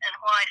 and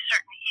why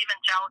certain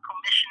evangelical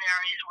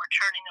missionaries were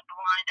turning a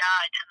blind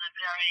eye to the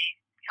very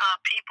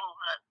people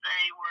that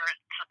they were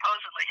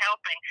supposedly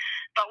helping.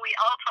 But we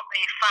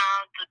ultimately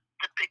found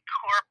the big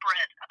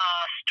corporate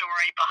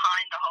story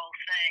behind the whole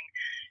thing.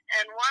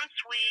 And once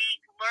we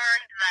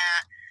learned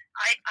that,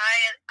 I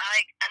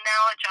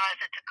analogize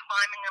it to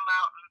climbing a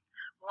mountain.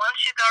 Once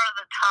you go to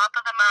the top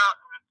of the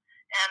mountain,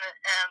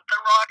 and the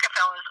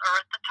Rockefellers are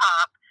at the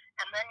top,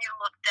 and then you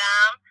look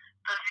down,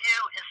 the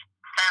view is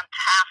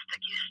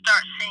fantastic. You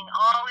start seeing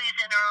all these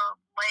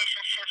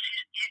interrelationships.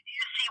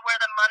 You see where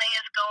the money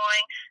is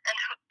going,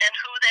 and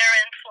who they're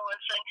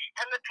influencing,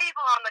 and the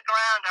people on the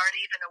ground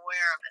aren't even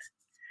aware of it.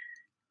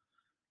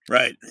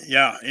 Right.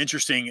 Yeah.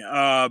 Interesting.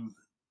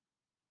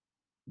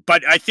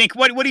 But I think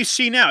what do you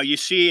see now? You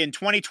see in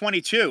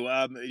 2022,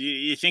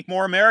 you think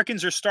more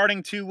Americans are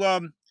starting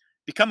to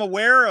become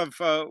aware of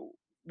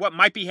what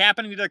might be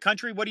happening to their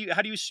country?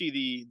 How do you see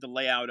the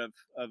layout of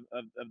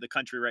the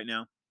country right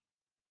now?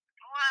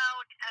 Well,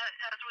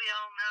 as we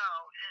all know,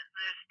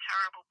 there's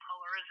terrible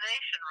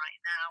polarization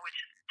right now, which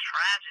is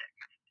tragic.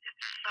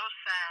 It's so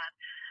sad.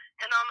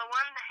 And on the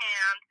one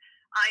hand,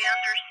 I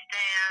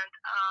understand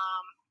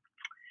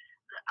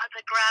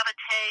the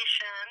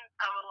gravitation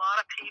of a lot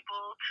of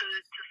people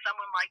to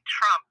someone like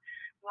Trump.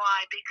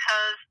 Why?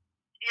 Because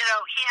he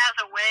has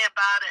a way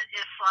about it.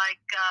 It's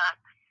like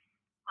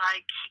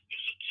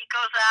he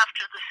goes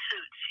after the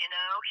suits.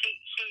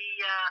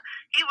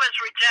 He was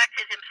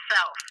rejected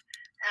himself,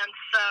 and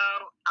so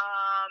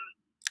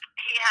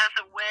he has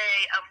a way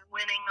of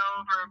winning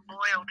over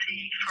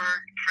loyalty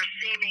for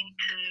seeming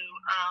to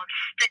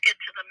stick it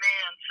to the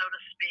man, so to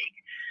speak.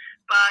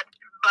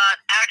 But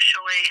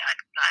actually,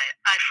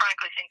 I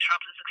frankly think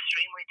Trump is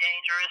extremely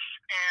dangerous,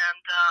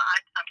 and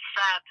I'm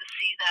sad to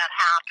see that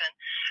happen.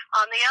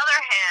 On the other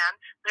hand,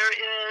 there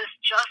is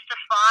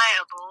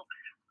justifiable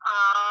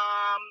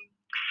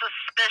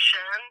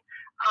suspicion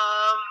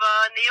of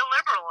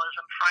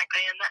neoliberalism,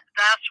 frankly, and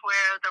that's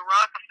where the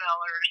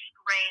Rockefellers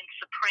reign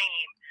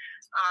supreme.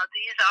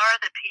 These are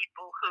the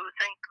people who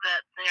think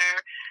that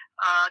they're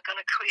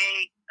going to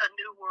create a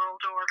new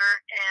world order,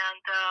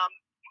 and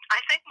I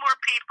think more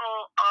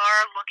people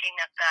are looking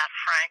at that,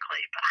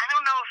 frankly, but I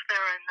don't know if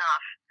they're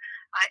enough.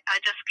 I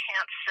just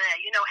can't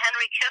say.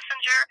 Henry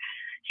Kissinger,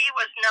 he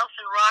was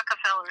Nelson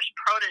Rockefeller's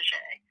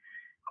protege,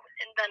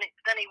 and then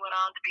he went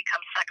on to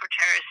become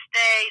Secretary of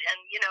State, and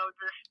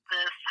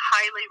this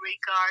highly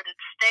regarded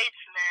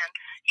statesman.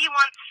 He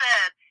once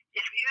said,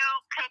 "If you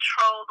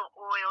control the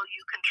oil,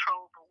 you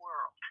control the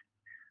world."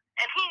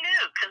 And he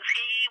knew, because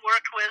he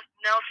worked with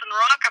Nelson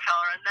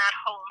Rockefeller and that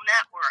whole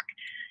network.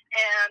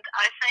 And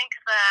I think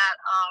that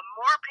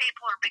more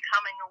people are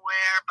becoming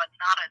aware, but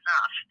not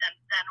enough.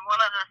 And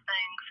one of the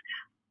things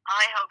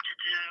I hope to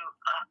do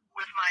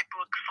with my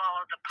book,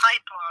 Follow the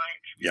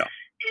Pipelines,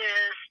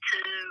 is to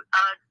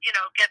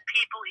get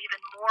people even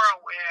more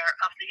aware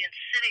of the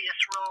insidious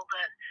role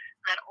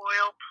that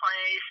oil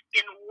plays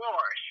in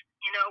wars.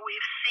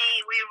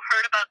 We've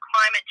heard about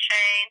climate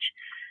change,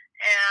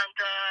 and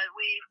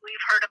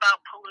we've heard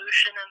about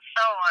pollution and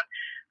so on,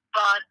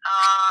 but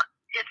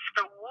it's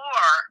the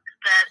war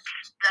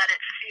that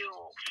it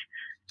fuels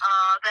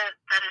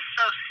that is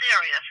so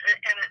serious,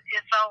 and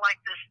it's all like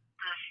this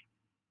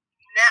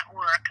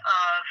network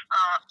of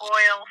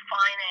oil,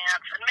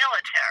 finance, and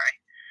military.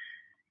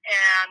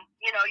 And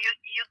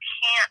you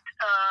can't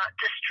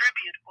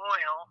distribute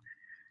oil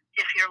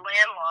if you're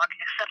landlocked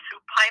except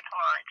through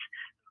pipelines.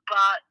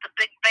 But the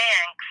big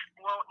banks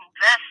won't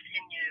invest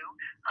in you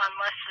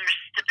unless there's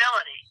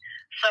stability.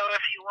 So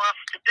if you want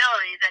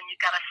stability, then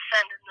you've got to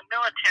send in the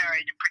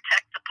military to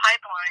protect the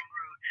pipeline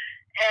route.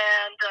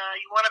 And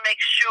you want to make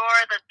sure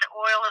that the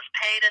oil is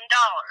paid in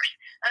dollars.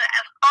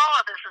 And all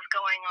of this is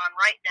going on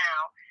right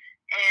now.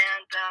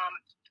 And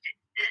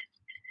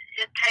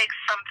it takes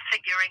some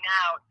figuring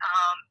out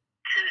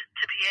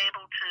to be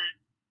able to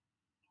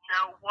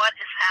know what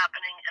is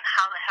happening and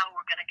how the hell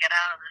we're going to get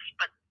out of this.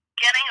 But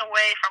getting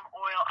away from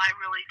oil, I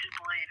really do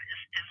believe,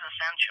 is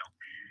essential.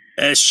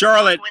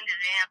 Charlotte,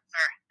 long-winded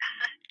answer.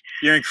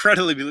 You're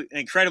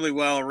incredibly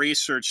well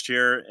researched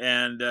here,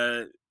 and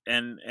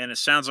it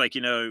sounds like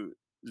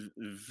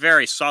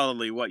very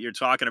solidly what you're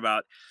talking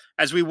about.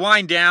 As we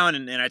wind down,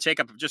 and I take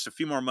up just a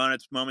few more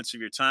moments of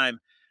your time,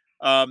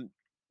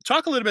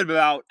 talk a little bit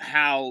about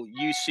how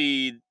you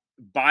see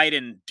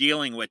Biden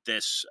dealing with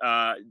this.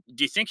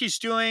 Do you think he's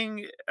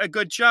doing a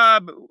good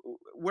job?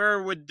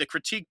 Where would the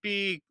critique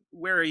be?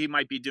 Where he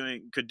might be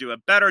could do a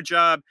better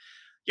job?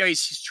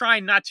 He's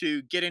trying not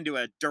to get into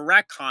a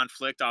direct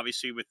conflict,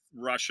 obviously, with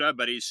Russia,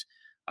 but he's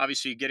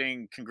obviously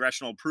getting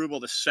congressional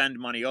approval to send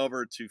money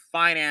over to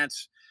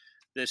finance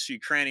this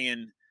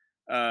Ukrainian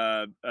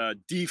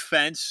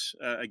defense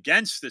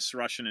against this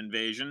Russian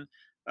invasion.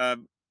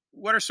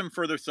 What are some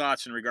further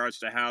thoughts in regards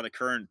to how the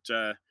current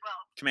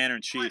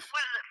commander-in-chief... What is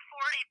it,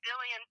 40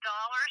 billion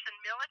in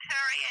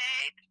military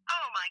aid.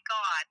 Oh my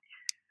God!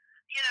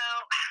 You know,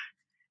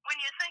 when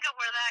you think of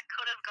where that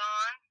could have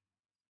gone,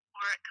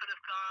 where it could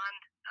have gone,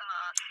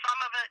 some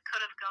of it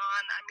could have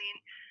gone. I mean,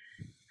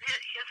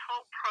 his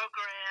whole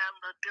program,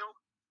 the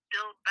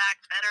Build Back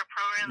Better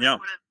program, Yeah.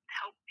 that would have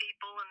helped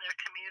people in their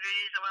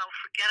communities. Well,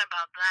 forget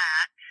about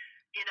that.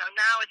 You know,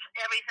 now it's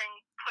everything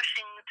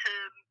pushing to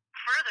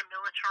further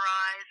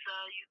militarize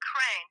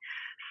Ukraine.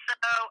 So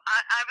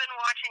I've been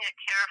watching it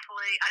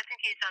carefully. I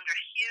think he's under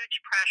huge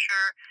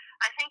pressure.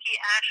 I think he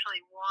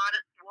actually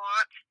wants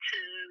to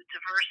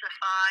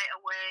diversify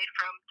away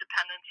from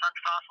dependence on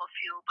fossil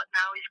fuel, but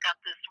now he's got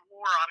this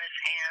war on his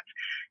hands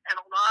and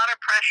a lot of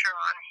pressure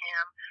on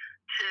him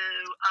to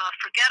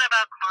forget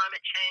about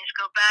climate change,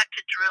 go back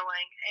to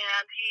drilling,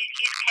 and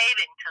he's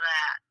caving to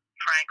that,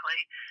 frankly,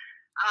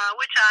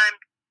 which I'm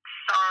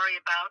sorry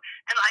about.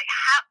 And like,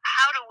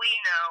 how do we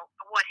know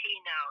what he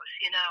knows?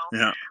 You know,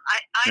 Yeah.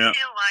 I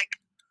feel like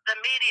the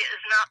media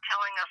is not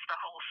telling us the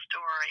whole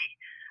story.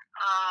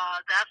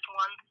 That's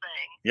one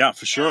thing. Yeah,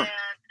 for sure.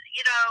 And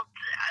you know,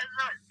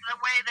 the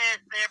way that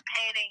they're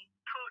painting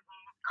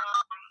Putin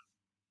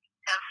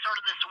as sort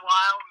of this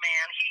wild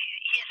man,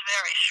 he's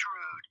very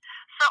shrewd.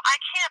 So I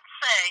can't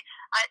say,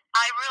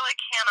 I really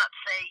cannot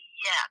say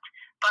yet,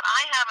 but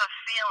I have a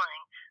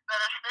feeling that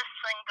if this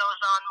thing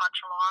goes on much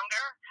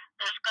longer,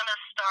 there's going to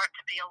start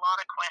to be a lot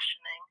of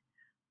questioning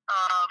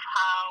of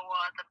how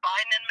the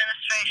Biden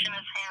administration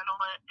has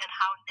handled it and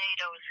how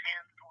NATO has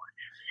handled it.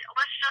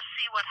 Let's just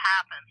see what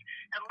happens.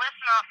 And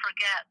let's not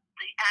forget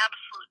the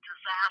absolute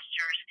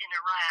disasters in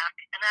Iraq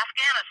and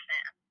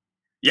Afghanistan.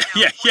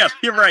 Yeah,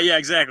 you're right. Yeah,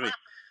 exactly.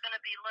 Going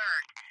to be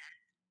learned.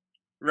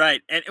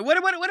 Right. And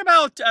what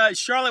about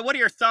Charlotte? What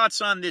are your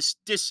thoughts on this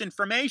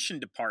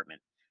disinformation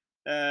department?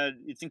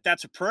 You think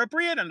that's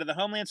appropriate under the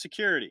Homeland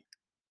Security?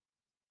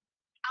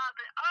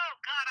 Oh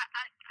God,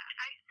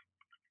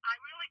 I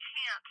really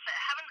can't say.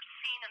 I haven't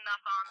seen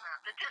enough on that.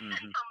 The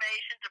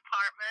disinformation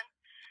department.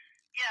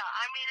 Yeah,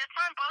 I mean it's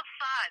on both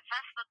sides.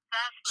 That's the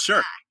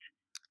sure. fact.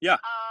 Yeah.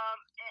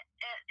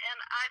 And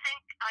I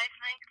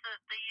think that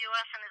the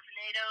U.S. and its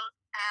NATO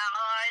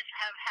allies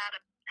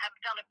have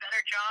done a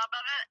better job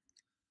of it.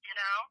 You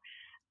know,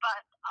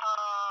 but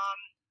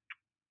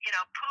you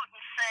know, Putin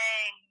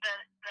saying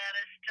that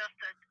it's just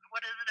a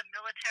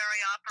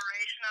military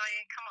operation. I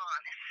mean, come on,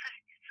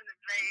 it's an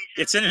invasion.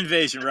 It's an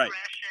invasion, right?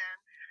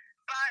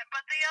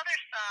 But the other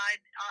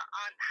side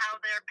on how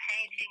they're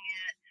painting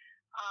it,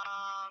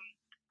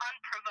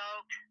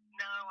 unprovoked.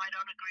 No, I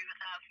don't agree with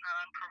that. It's not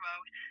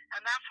unprovoked,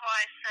 and that's why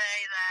I say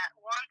that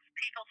once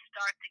people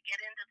start to get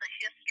into the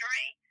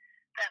history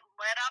that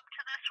led up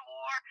to this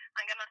war,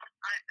 I think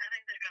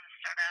they're gonna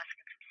start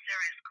asking some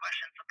serious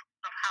questions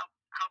of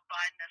how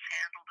Biden has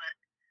handled it.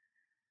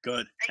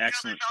 Good, and,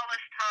 excellent. There's all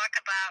this talk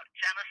about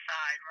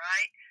genocide,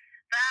 right?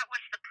 That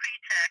was the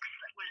pretext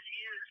that was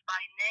used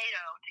by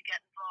NATO to get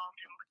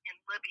involved in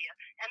Libya,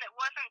 and it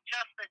wasn't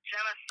just that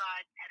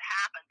genocide had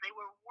happened. They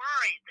were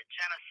worried that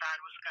genocide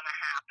was going to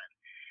happen.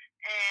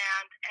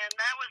 And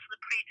that was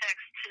the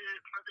pretext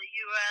for the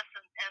U.S.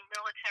 and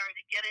military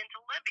to get into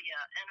Libya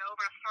and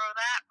overthrow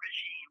that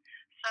regime.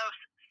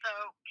 So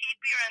keep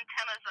your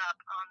antennas up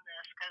on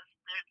this because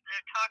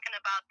they're talking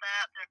about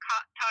that. They're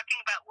talking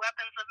about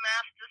weapons of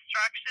mass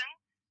destruction.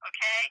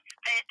 Okay,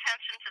 pay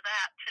attention to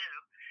that too.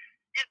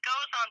 It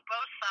goes on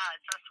both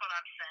sides. That's what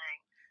I'm saying.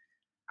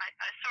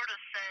 I sort of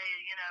say,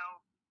 you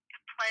know,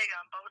 plague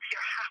on both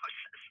your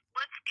houses.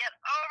 Let's get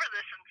over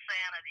this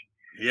insanity.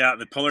 Yeah,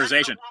 the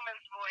polarization. That's the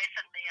woman's voice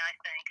in me, I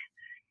think.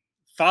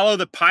 Follow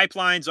the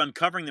Pipelines,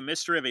 Uncovering the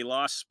Mystery of a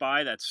Lost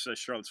Spy. That's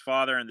Charlotte's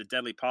father, and the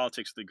Deadly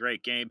Politics of the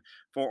Great Game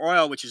for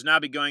Oil, which has now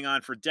been going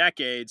on for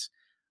decades.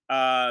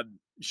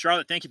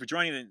 Charlotte, thank you for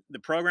joining the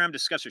program,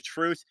 Discuss Your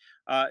Truth.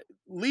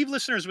 Leave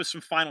listeners with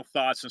some final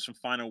thoughts and some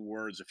final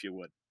words, if you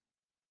would.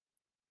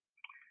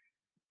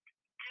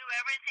 Do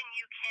everything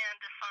you can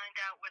to find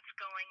out what's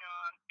going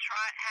on.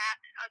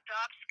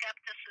 Adopt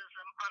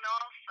skepticism on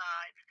all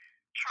sides.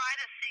 Try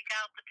to seek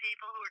out the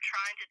people who are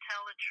trying to tell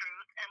the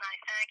truth, and I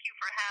thank you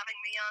for having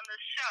me on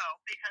this show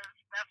because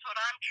that's what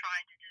I'm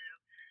trying to do,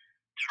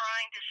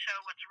 trying to show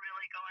what's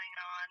really going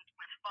on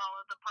with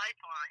Follow the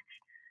Pipelines.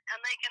 And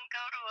they can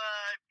go to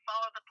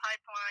Follow the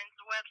Pipelines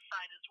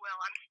website as well.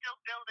 I'm still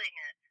building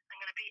it. I'm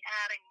going to be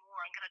adding more.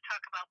 I'm going to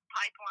talk about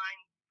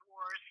pipeline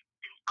wars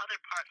in other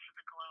parts of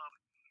the globe.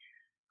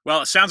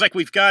 Well, it sounds like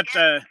we've got...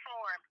 Get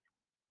informed.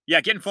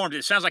 Yeah, get informed.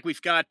 It sounds like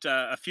we've got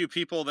a few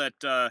people that...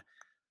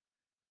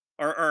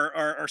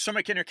 are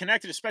somewhat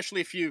interconnected,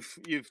 especially if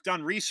you've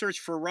done research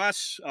for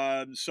Russ.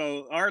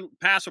 So our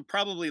paths will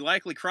probably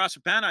likely cross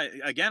upon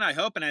again, I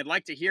hope, and I'd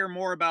like to hear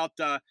more about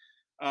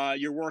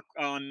your work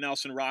on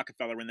Nelson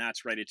Rockefeller when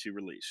that's ready to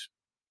release.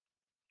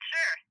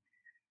 Sure.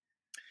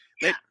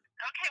 Yeah.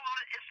 Okay. Well,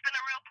 it's been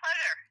a real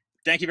pleasure.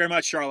 Thank you very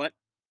much, Charlotte.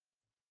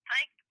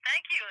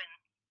 Thank you.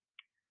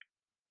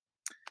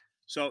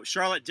 So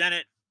Charlotte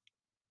Dennett,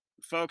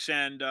 folks,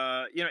 and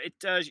you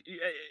know,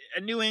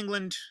 New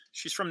England.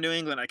 She's from New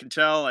England. I can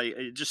tell.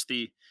 Just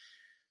the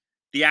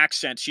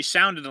accent. She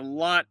sounded a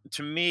lot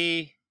to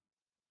me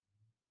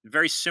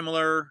very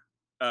similar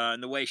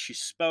in the way she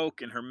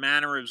spoke and her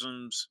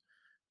mannerisms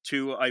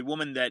to a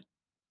woman that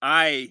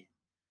I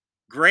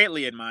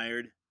greatly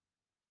admired,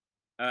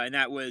 and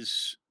that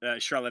was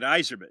Charlotte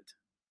Iserbyt.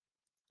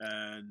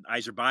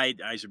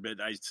 Iserbyt,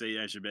 I'd say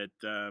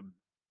Iserbyt.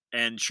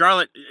 And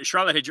Charlotte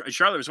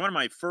was one of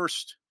my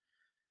first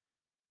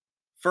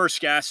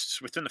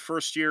guests within the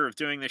first year of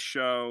doing this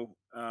show.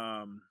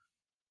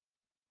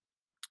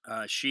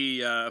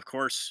 She, of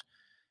course,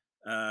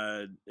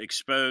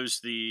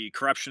 exposed the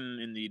corruption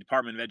in the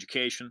Department of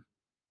Education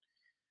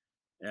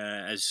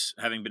as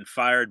having been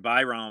fired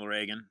by Ronald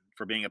Reagan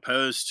for being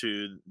opposed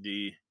to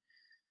the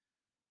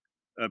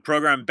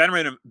program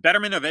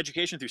Betterment of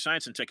Education through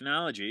Science and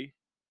Technology.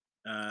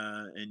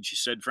 And she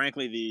said,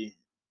 frankly,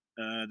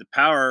 the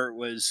power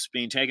was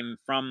being taken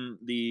from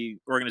the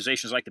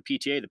organizations like the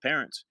PTA, the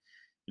parents,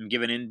 and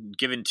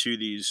given to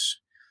these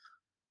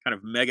kind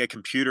of mega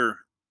computer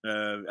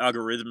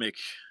algorithmic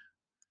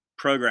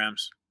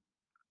programs.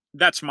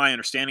 That's my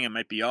understanding. I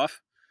might be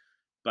off,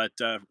 but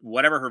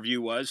whatever her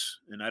view was,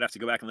 and I'd have to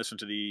go back and listen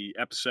to the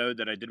episode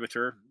that I did with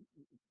her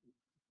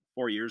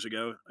 4 years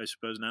ago, I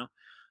suppose now.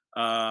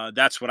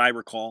 That's what I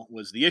recall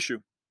was the issue.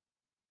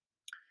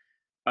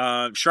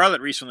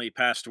 Charlotte recently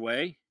passed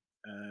away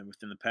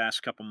within the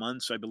past couple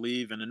months, I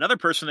believe, and another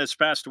person that's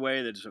passed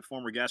away that is a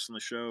former guest on the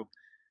show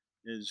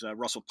is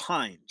Russell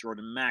Pine,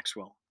 Jordan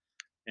Maxwell.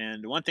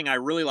 And the one thing I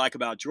really like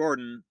about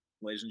Jordan,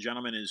 ladies and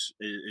gentlemen, is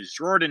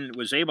Jordan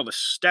was able to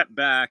step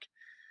back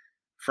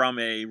from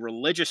a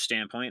religious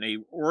standpoint, a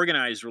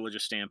organized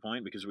religious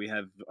standpoint, because we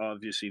have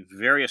obviously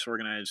various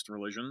organized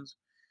religions.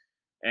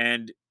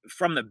 And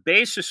from the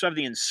basis of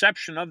the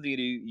inception of the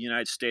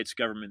United States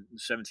government in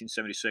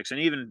 1776, and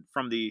even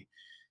from the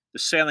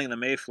sailing of the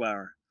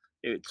Mayflower,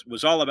 it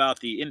was all about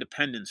the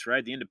independence,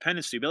 right? The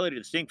independence, the ability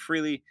to think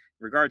freely in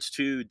regards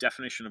to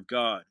definition of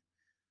God,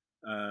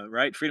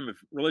 right? Freedom of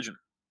religion,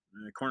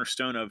 the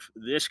cornerstone of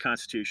this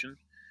Constitution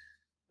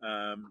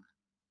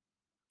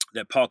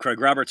that Paul Craig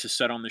Roberts has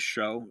said on this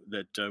show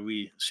that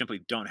we simply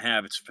don't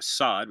have. It's a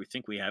facade. We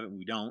think we have it,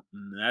 we don't,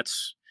 and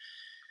that's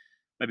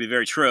might be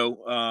very true.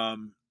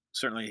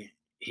 Certainly,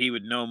 he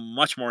would know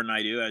much more than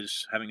I do,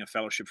 as having a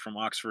fellowship from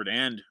Oxford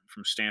and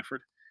from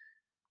Stanford.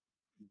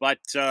 But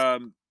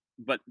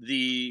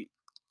the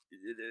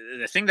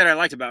thing that I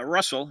liked about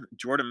Russell,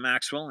 Jordan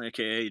Maxwell,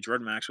 aka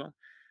Jordan Maxwell,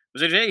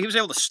 was that he was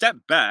able to step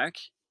back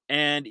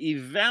and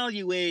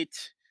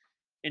evaluate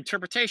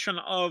interpretation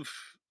of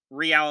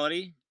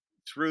reality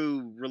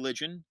through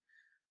religion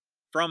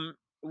from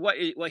what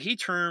he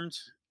termed,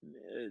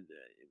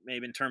 may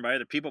have been termed by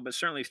other people, but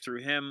certainly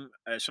through him,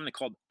 something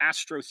called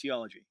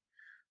astrotheology,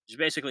 which is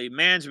basically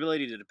man's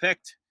ability to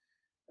depict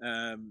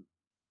um,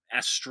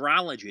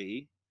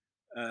 astrology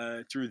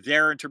through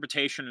their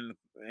interpretation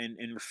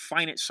and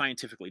refine it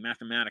scientifically,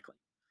 mathematically.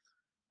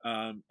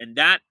 And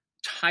that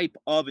type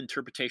of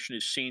interpretation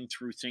is seen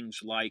through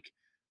things like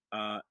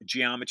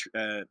geometry,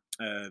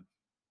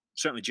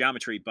 certainly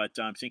geometry, but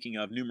I'm thinking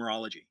of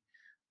numerology,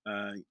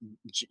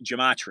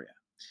 gematria.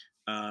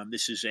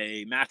 This is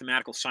a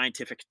mathematical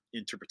scientific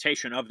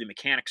interpretation of the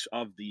mechanics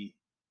of the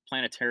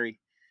planetary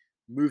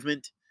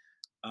movement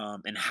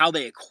and how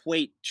they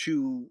equate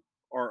to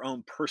our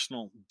own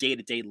personal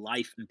day-to-day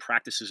life and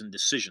practices and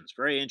decisions.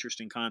 Very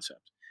interesting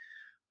concept.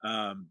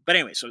 But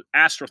anyway, so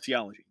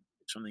astrotheology,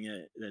 something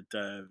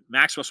that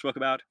Maxwell spoke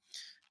about.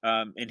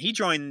 And he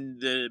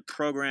joined the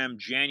program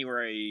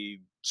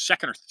January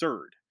 2nd or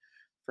 3rd,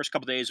 first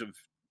couple days of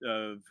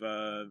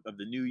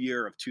the new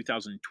year of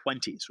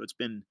 2020. So it's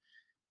been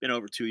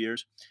over 2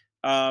 years.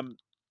 But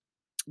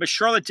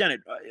Charlotte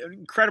Dennett,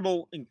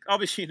 incredible,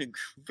 obviously a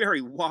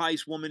very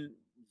wise woman,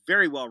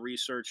 very well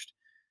researched,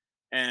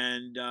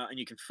 and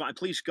you can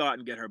please go out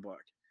and get her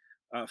book,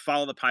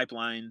 Follow the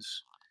Pipelines: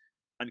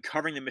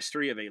 Uncovering the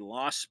Mystery of a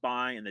Lost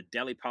Spy and the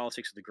Deadly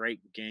Politics of the Great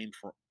Game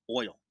for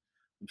Oil.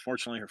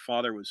 Unfortunately, her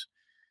father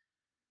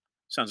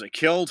sounds like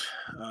killed.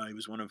 He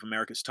was one of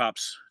America's top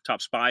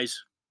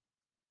spies,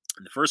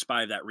 and the first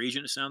spy of that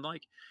region. It sounded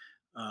like.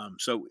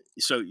 So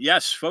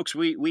yes, folks,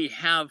 we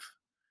have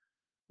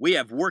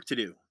work to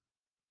do.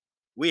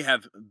 We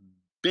have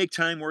big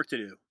time work to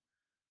do.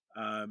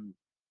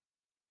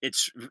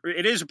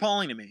 It is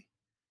appalling to me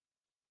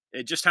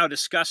just how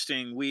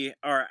disgusting we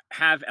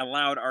have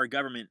allowed our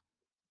government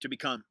to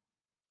become.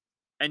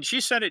 And she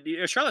said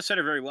it. Charlotte said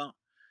it very well.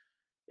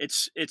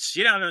 It's I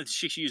don't know if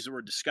she used the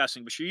word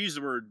disgusting, but she used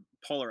the word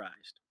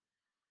polarized.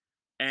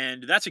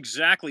 And that's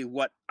exactly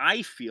what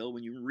I feel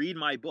when you read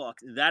my book.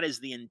 That is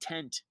the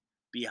intent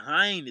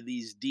behind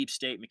these deep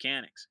state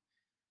mechanics.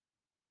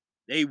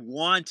 They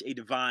want a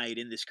divide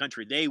in this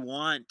country. They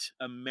want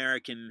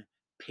American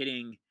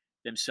pitting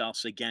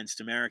themselves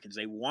against Americans.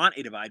 They want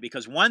a divide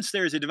because once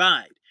there's a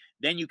divide,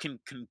 then you can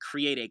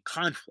create a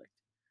conflict.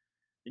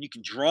 Then you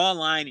can draw a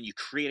line and you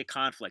create a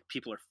conflict.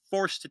 People are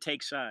forced to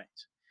take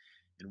sides.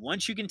 And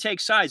once you can take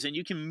sides, then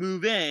you can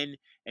move in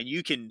and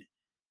you can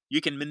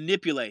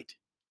manipulate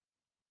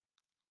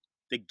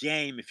the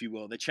game, if you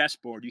will, the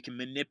chessboard. You can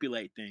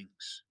manipulate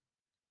things.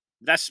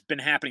 That's been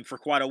happening for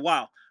quite a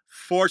while.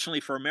 Fortunately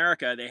for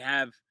America, they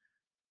have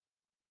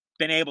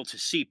been able to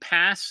see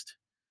past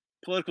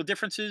political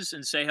differences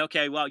and say,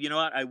 okay, well, you know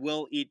what? I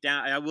will eat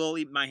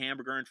my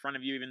hamburger in front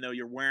of you, even though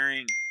you're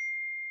wearing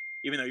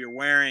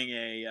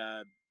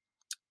a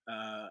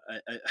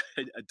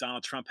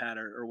Donald Trump hat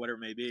or whatever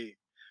it may be.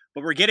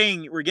 But we're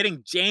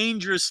getting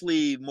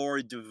dangerously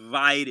more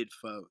divided,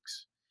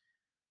 folks.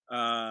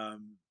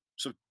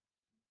 So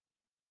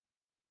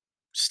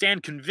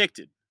stand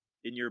convicted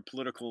in your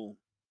political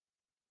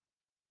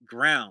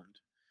ground.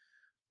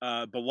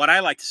 But what I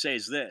like to say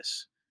is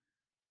this: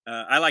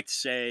 I like to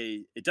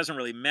say it doesn't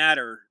really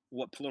matter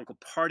what political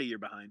party you're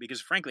behind, because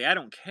frankly, I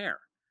don't care.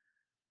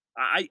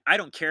 I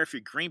don't care if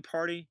you're Green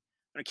Party.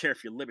 I don't care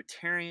if you're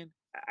Libertarian.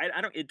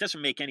 I don't. It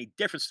doesn't make any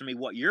difference to me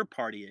what your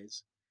party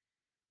is,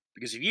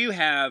 because if you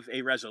have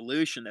a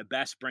resolution that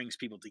best brings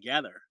people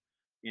together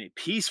in a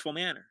peaceful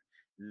manner,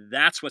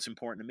 that's what's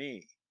important to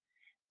me.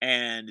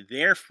 And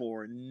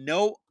therefore,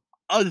 no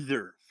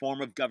other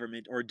form of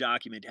government or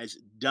document has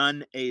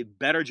done a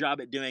better job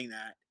at doing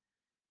that.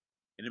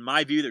 And in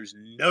my view, there's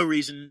no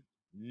reason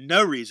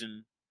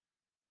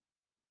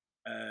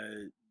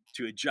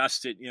to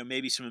adjust it.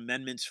 Maybe some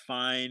amendments,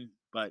 fine,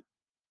 but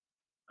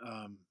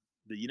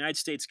the United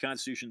States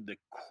Constitution, the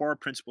core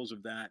principles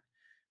of that,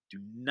 do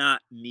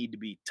not need to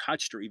be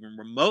touched or even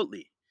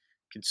remotely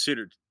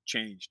considered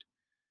changed.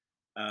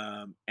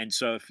 And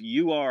so, if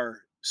you are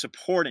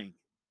supporting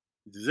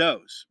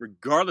those,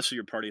 regardless of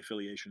your party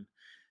affiliation,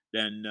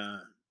 then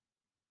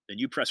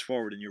you press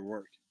forward in your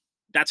work.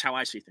 That's how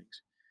I see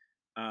things.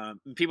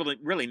 People that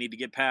really need to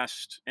get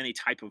past any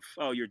type of,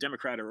 oh, you're a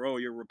Democrat, or oh,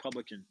 you're a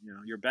Republican,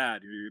 you're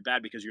bad, or you're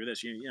bad because you're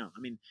this. I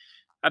mean,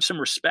 have some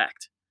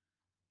respect.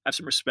 Have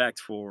some respect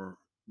for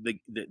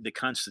the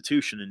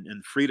Constitution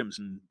and freedoms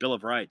and Bill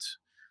of Rights,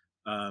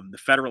 the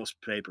Federalist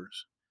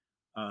Papers.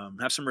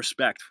 Have some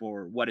respect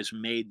for what has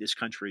made this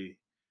country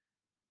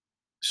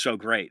so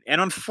great. And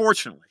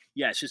unfortunately,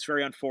 yes, it's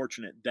very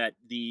unfortunate that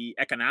the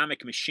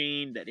economic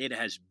machine that it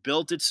has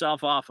built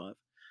itself off of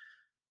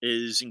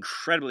is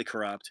incredibly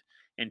corrupt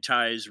and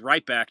ties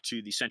right back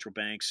to the central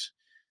banks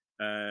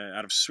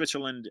out of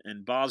Switzerland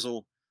and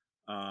Basel.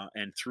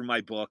 And through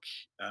my book,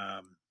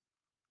 I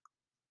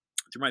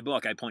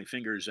point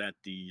fingers at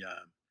the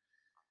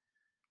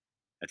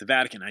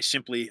Vatican. I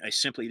simply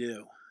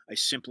do. I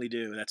simply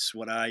do. That's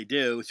what I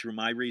do through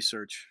my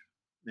research.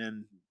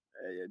 And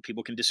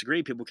people can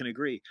disagree, people can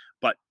agree,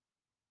 but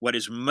what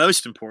is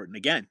most important,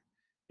 again,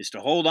 is to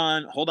hold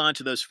on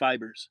to those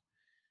fibers,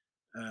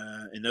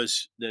 and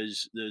those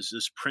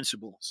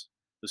principles,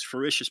 those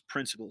ferocious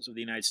principles of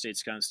the United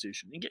States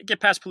Constitution, and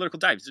get past political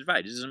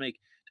divide.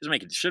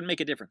 It shouldn't make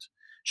a difference.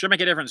 Shouldn't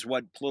make a difference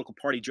what political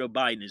party Joe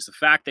Biden is. The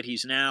fact that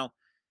he's now,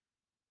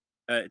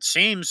 it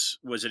seems,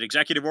 was it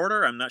executive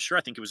order? I'm not sure.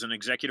 I think it was an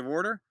executive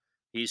order.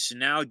 He's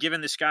now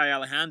given this guy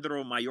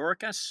Alejandro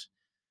Mayorkas,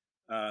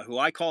 who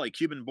I call a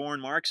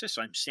Cuban-born Marxist.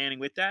 I'm standing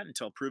with that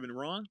until proven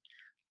wrong.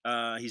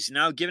 He's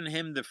now given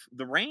him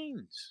the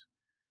reins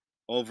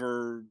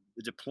over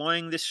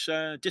deploying this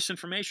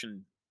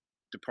disinformation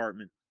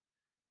department.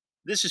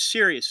 This is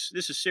serious.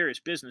 This is serious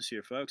business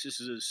here, folks.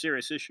 This is a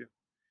serious issue.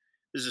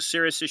 This is a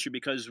serious issue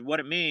because what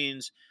it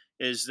means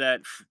is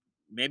that,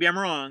 maybe I'm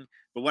wrong,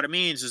 but what it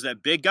means is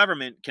that big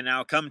government can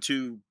now come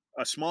to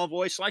a small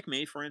voice like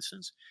me, for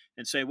instance,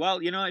 and say,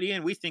 well, you know what,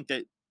 Ian, we think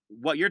that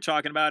what you're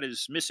talking about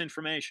is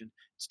misinformation,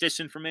 it's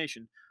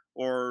disinformation.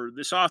 Or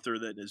this author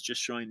that has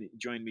just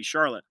joined me,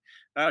 Charlotte.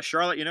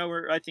 Charlotte,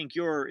 I think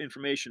your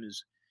information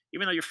is,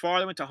 even though your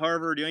father went to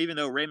Harvard, even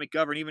though Ray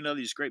McGovern, even though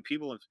these great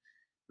people have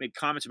made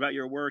comments about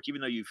your work,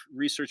 even though you've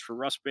researched for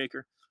Russ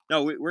Baker,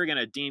 no, we're going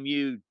to deem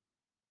you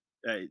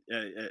a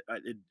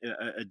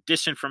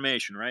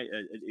disinformation, right?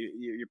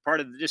 You're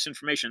part of the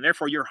disinformation, and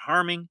therefore you're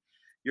harming.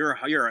 You're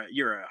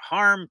a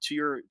harm to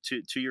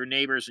your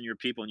neighbors and your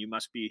people, and you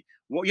must be.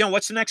 Well,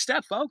 what's the next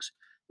step, folks?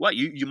 What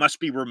you must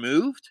be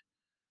removed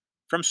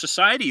from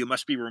society. You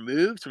must be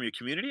removed from your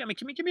community. I mean,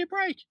 give me a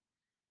break.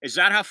 Is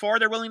that how far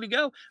they're willing to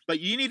go? But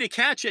you need to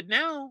catch it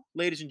now,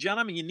 ladies and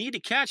gentlemen. You need to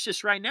catch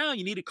this right now.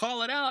 You need to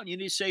call it out. And you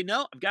need to say,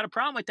 no, I've got a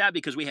problem with that,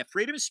 because we have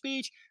freedom of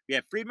speech. We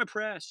have freedom of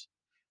press.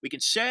 We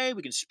can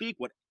speak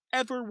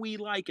whatever we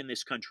like in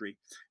this country.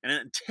 And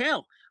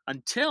until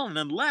and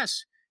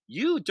unless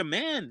you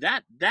demand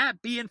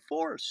that be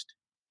enforced,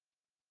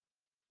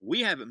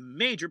 we have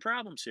major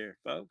problems here,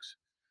 folks.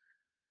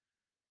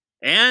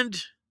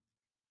 And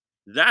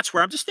that's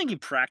where I'm just thinking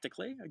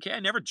practically. Okay, I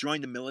never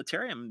joined the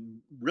military.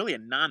 I'm really a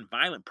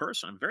non-violent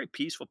person. I'm a very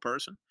peaceful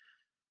person,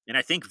 and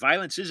I think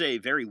violence is a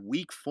very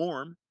weak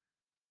form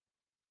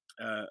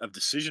of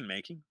decision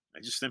making. I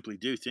just simply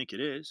do think it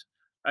is.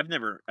 I've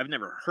never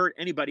hurt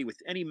anybody with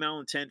any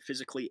malintent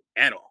physically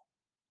at all,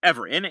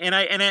 ever, and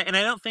I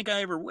don't think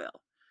I ever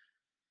will.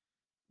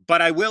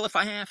 But I will if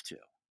I have to,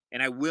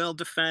 and I will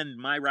defend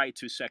my right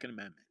to a Second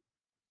Amendment,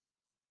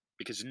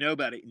 because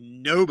nobody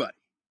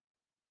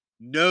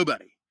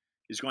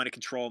is going to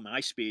control my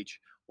speech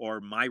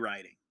or my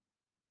writing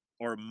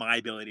or my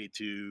ability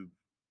to,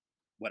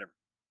 whatever,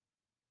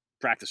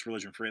 practice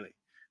religion freely,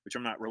 which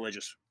I'm not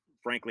religious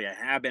Frankly, I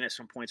have been at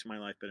some points in my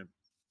life, but I'm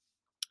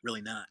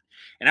really not.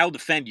 And I will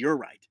defend your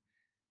right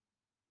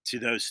to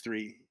those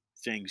three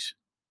things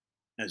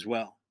as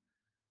well.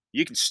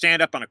 You can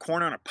stand up on a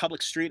corner on a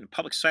public street and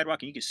public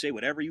sidewalk and you can say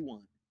whatever you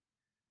want.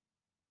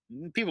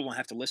 People don't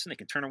have to listen. They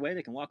can turn away.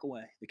 They can walk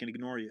away. They can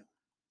ignore you.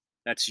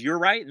 That's your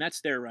right and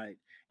that's their right.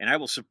 And I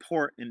will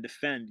support and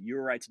defend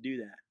your right to do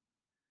that.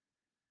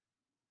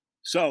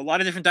 So a lot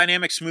of different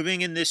dynamics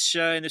moving in this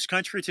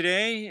country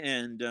today,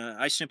 and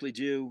I simply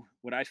do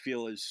what I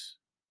feel is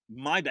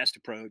my best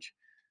approach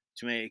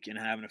to make and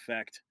have an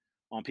effect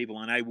on people.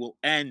 And I will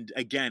end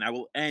again. I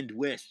will end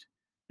with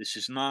this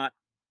is not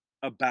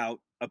about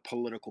a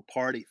political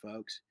party,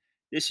 folks.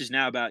 This is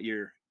now about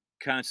your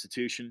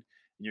Constitution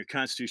and your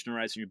constitutional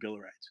rights and your Bill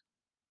of Rights.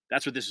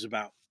 That's what this is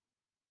about.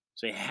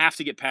 So you have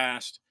to get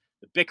past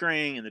the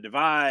bickering and the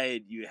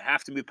divide. You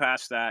have to move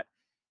past that,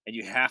 and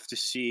you have to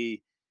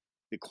see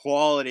the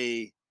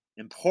quality,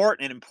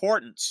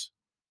 importance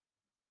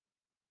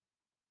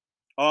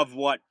of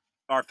what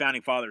our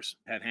founding fathers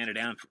have handed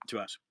down to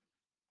us.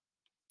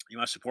 You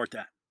must support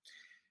that,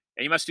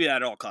 and you must do that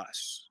at all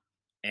costs.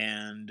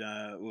 And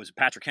it was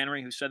Patrick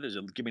Henry who said this: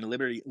 "Give me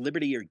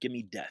liberty, or give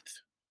me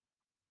death."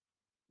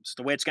 It's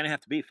the way it's going to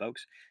have to be,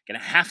 folks. Going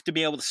to have to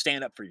be able to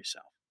stand up for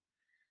yourself,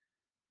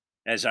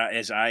 as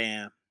I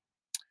am.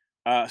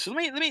 So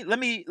let me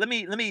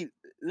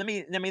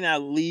now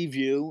leave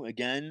you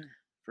again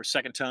for a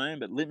second time,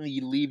 but let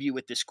me leave you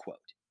with this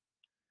quote.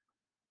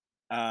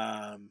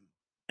 And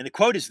the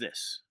quote is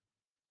this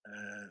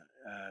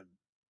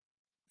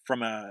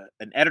from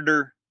an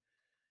editor.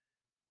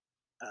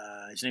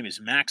 His name is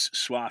Max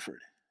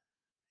Swafford.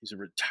 He's a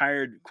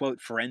retired, quote,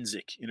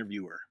 forensic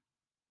interviewer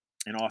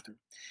and author.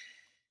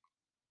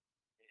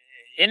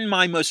 In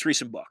my most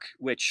recent book,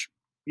 which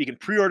you can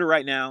pre-order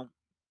right now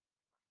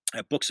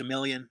at Books A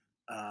Million,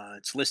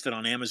 it's listed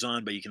on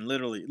Amazon, but you can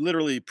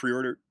literally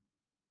pre-order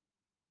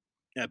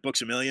at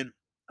Books A Million.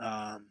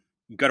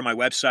 Go to my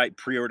website,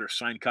 pre-order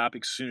signed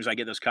copies. As soon as I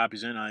get those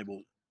copies in, I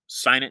will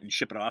sign it and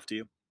ship it off to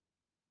you.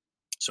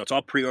 So it's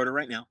all pre-order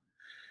right now.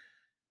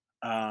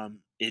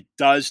 It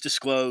does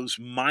disclose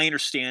my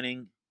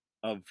understanding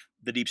of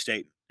the deep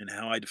state and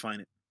how I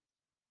define it.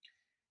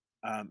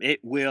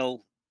 It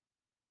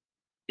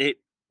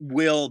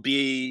will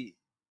be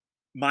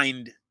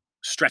mind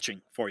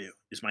stretching for you,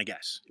 is my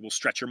guess. It will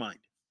stretch your mind.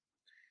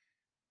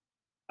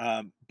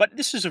 But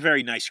this is a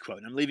very nice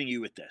quote. I'm leaving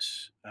you with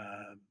this.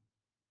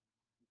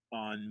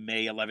 On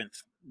May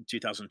 11th,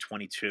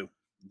 2022,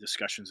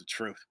 Discussions of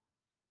Truth.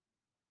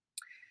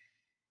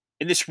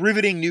 In this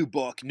riveting new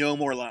book, No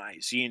More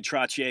Lies, Ian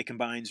Trottier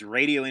combines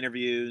radio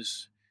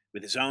interviews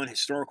with his own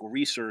historical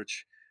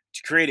research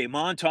to create a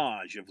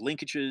montage of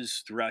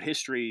linkages throughout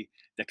history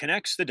that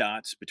connects the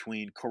dots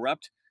between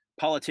corrupt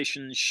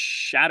politicians,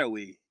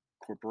 shadowy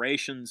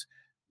corporations,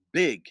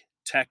 big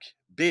tech,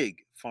 big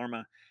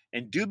pharma,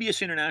 and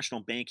dubious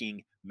international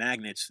banking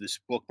magnates. This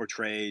book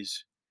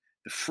portrays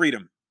the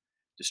freedom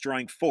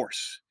destroying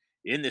force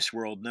in this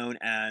world known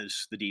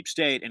as the deep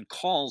state and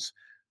calls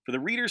for the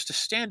readers to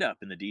stand up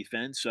in the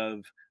defense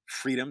of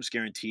freedoms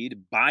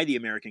guaranteed by the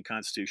American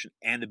Constitution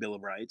and the Bill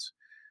of Rights.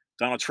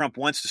 Donald Trump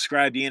once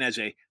described Ian as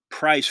a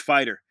prize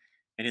fighter,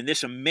 and in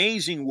this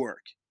amazing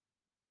work,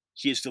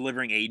 he is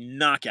delivering a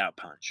knockout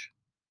punch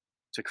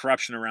to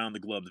corruption around the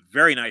globe.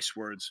 Very nice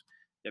words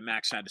that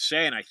Max had to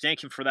say, and I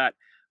thank him for that.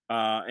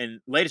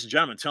 And ladies and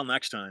gentlemen, until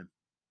next time,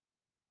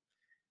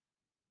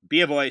 be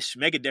a voice,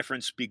 make a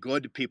difference, be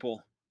good to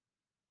people,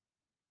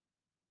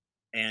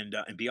 and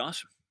be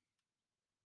awesome.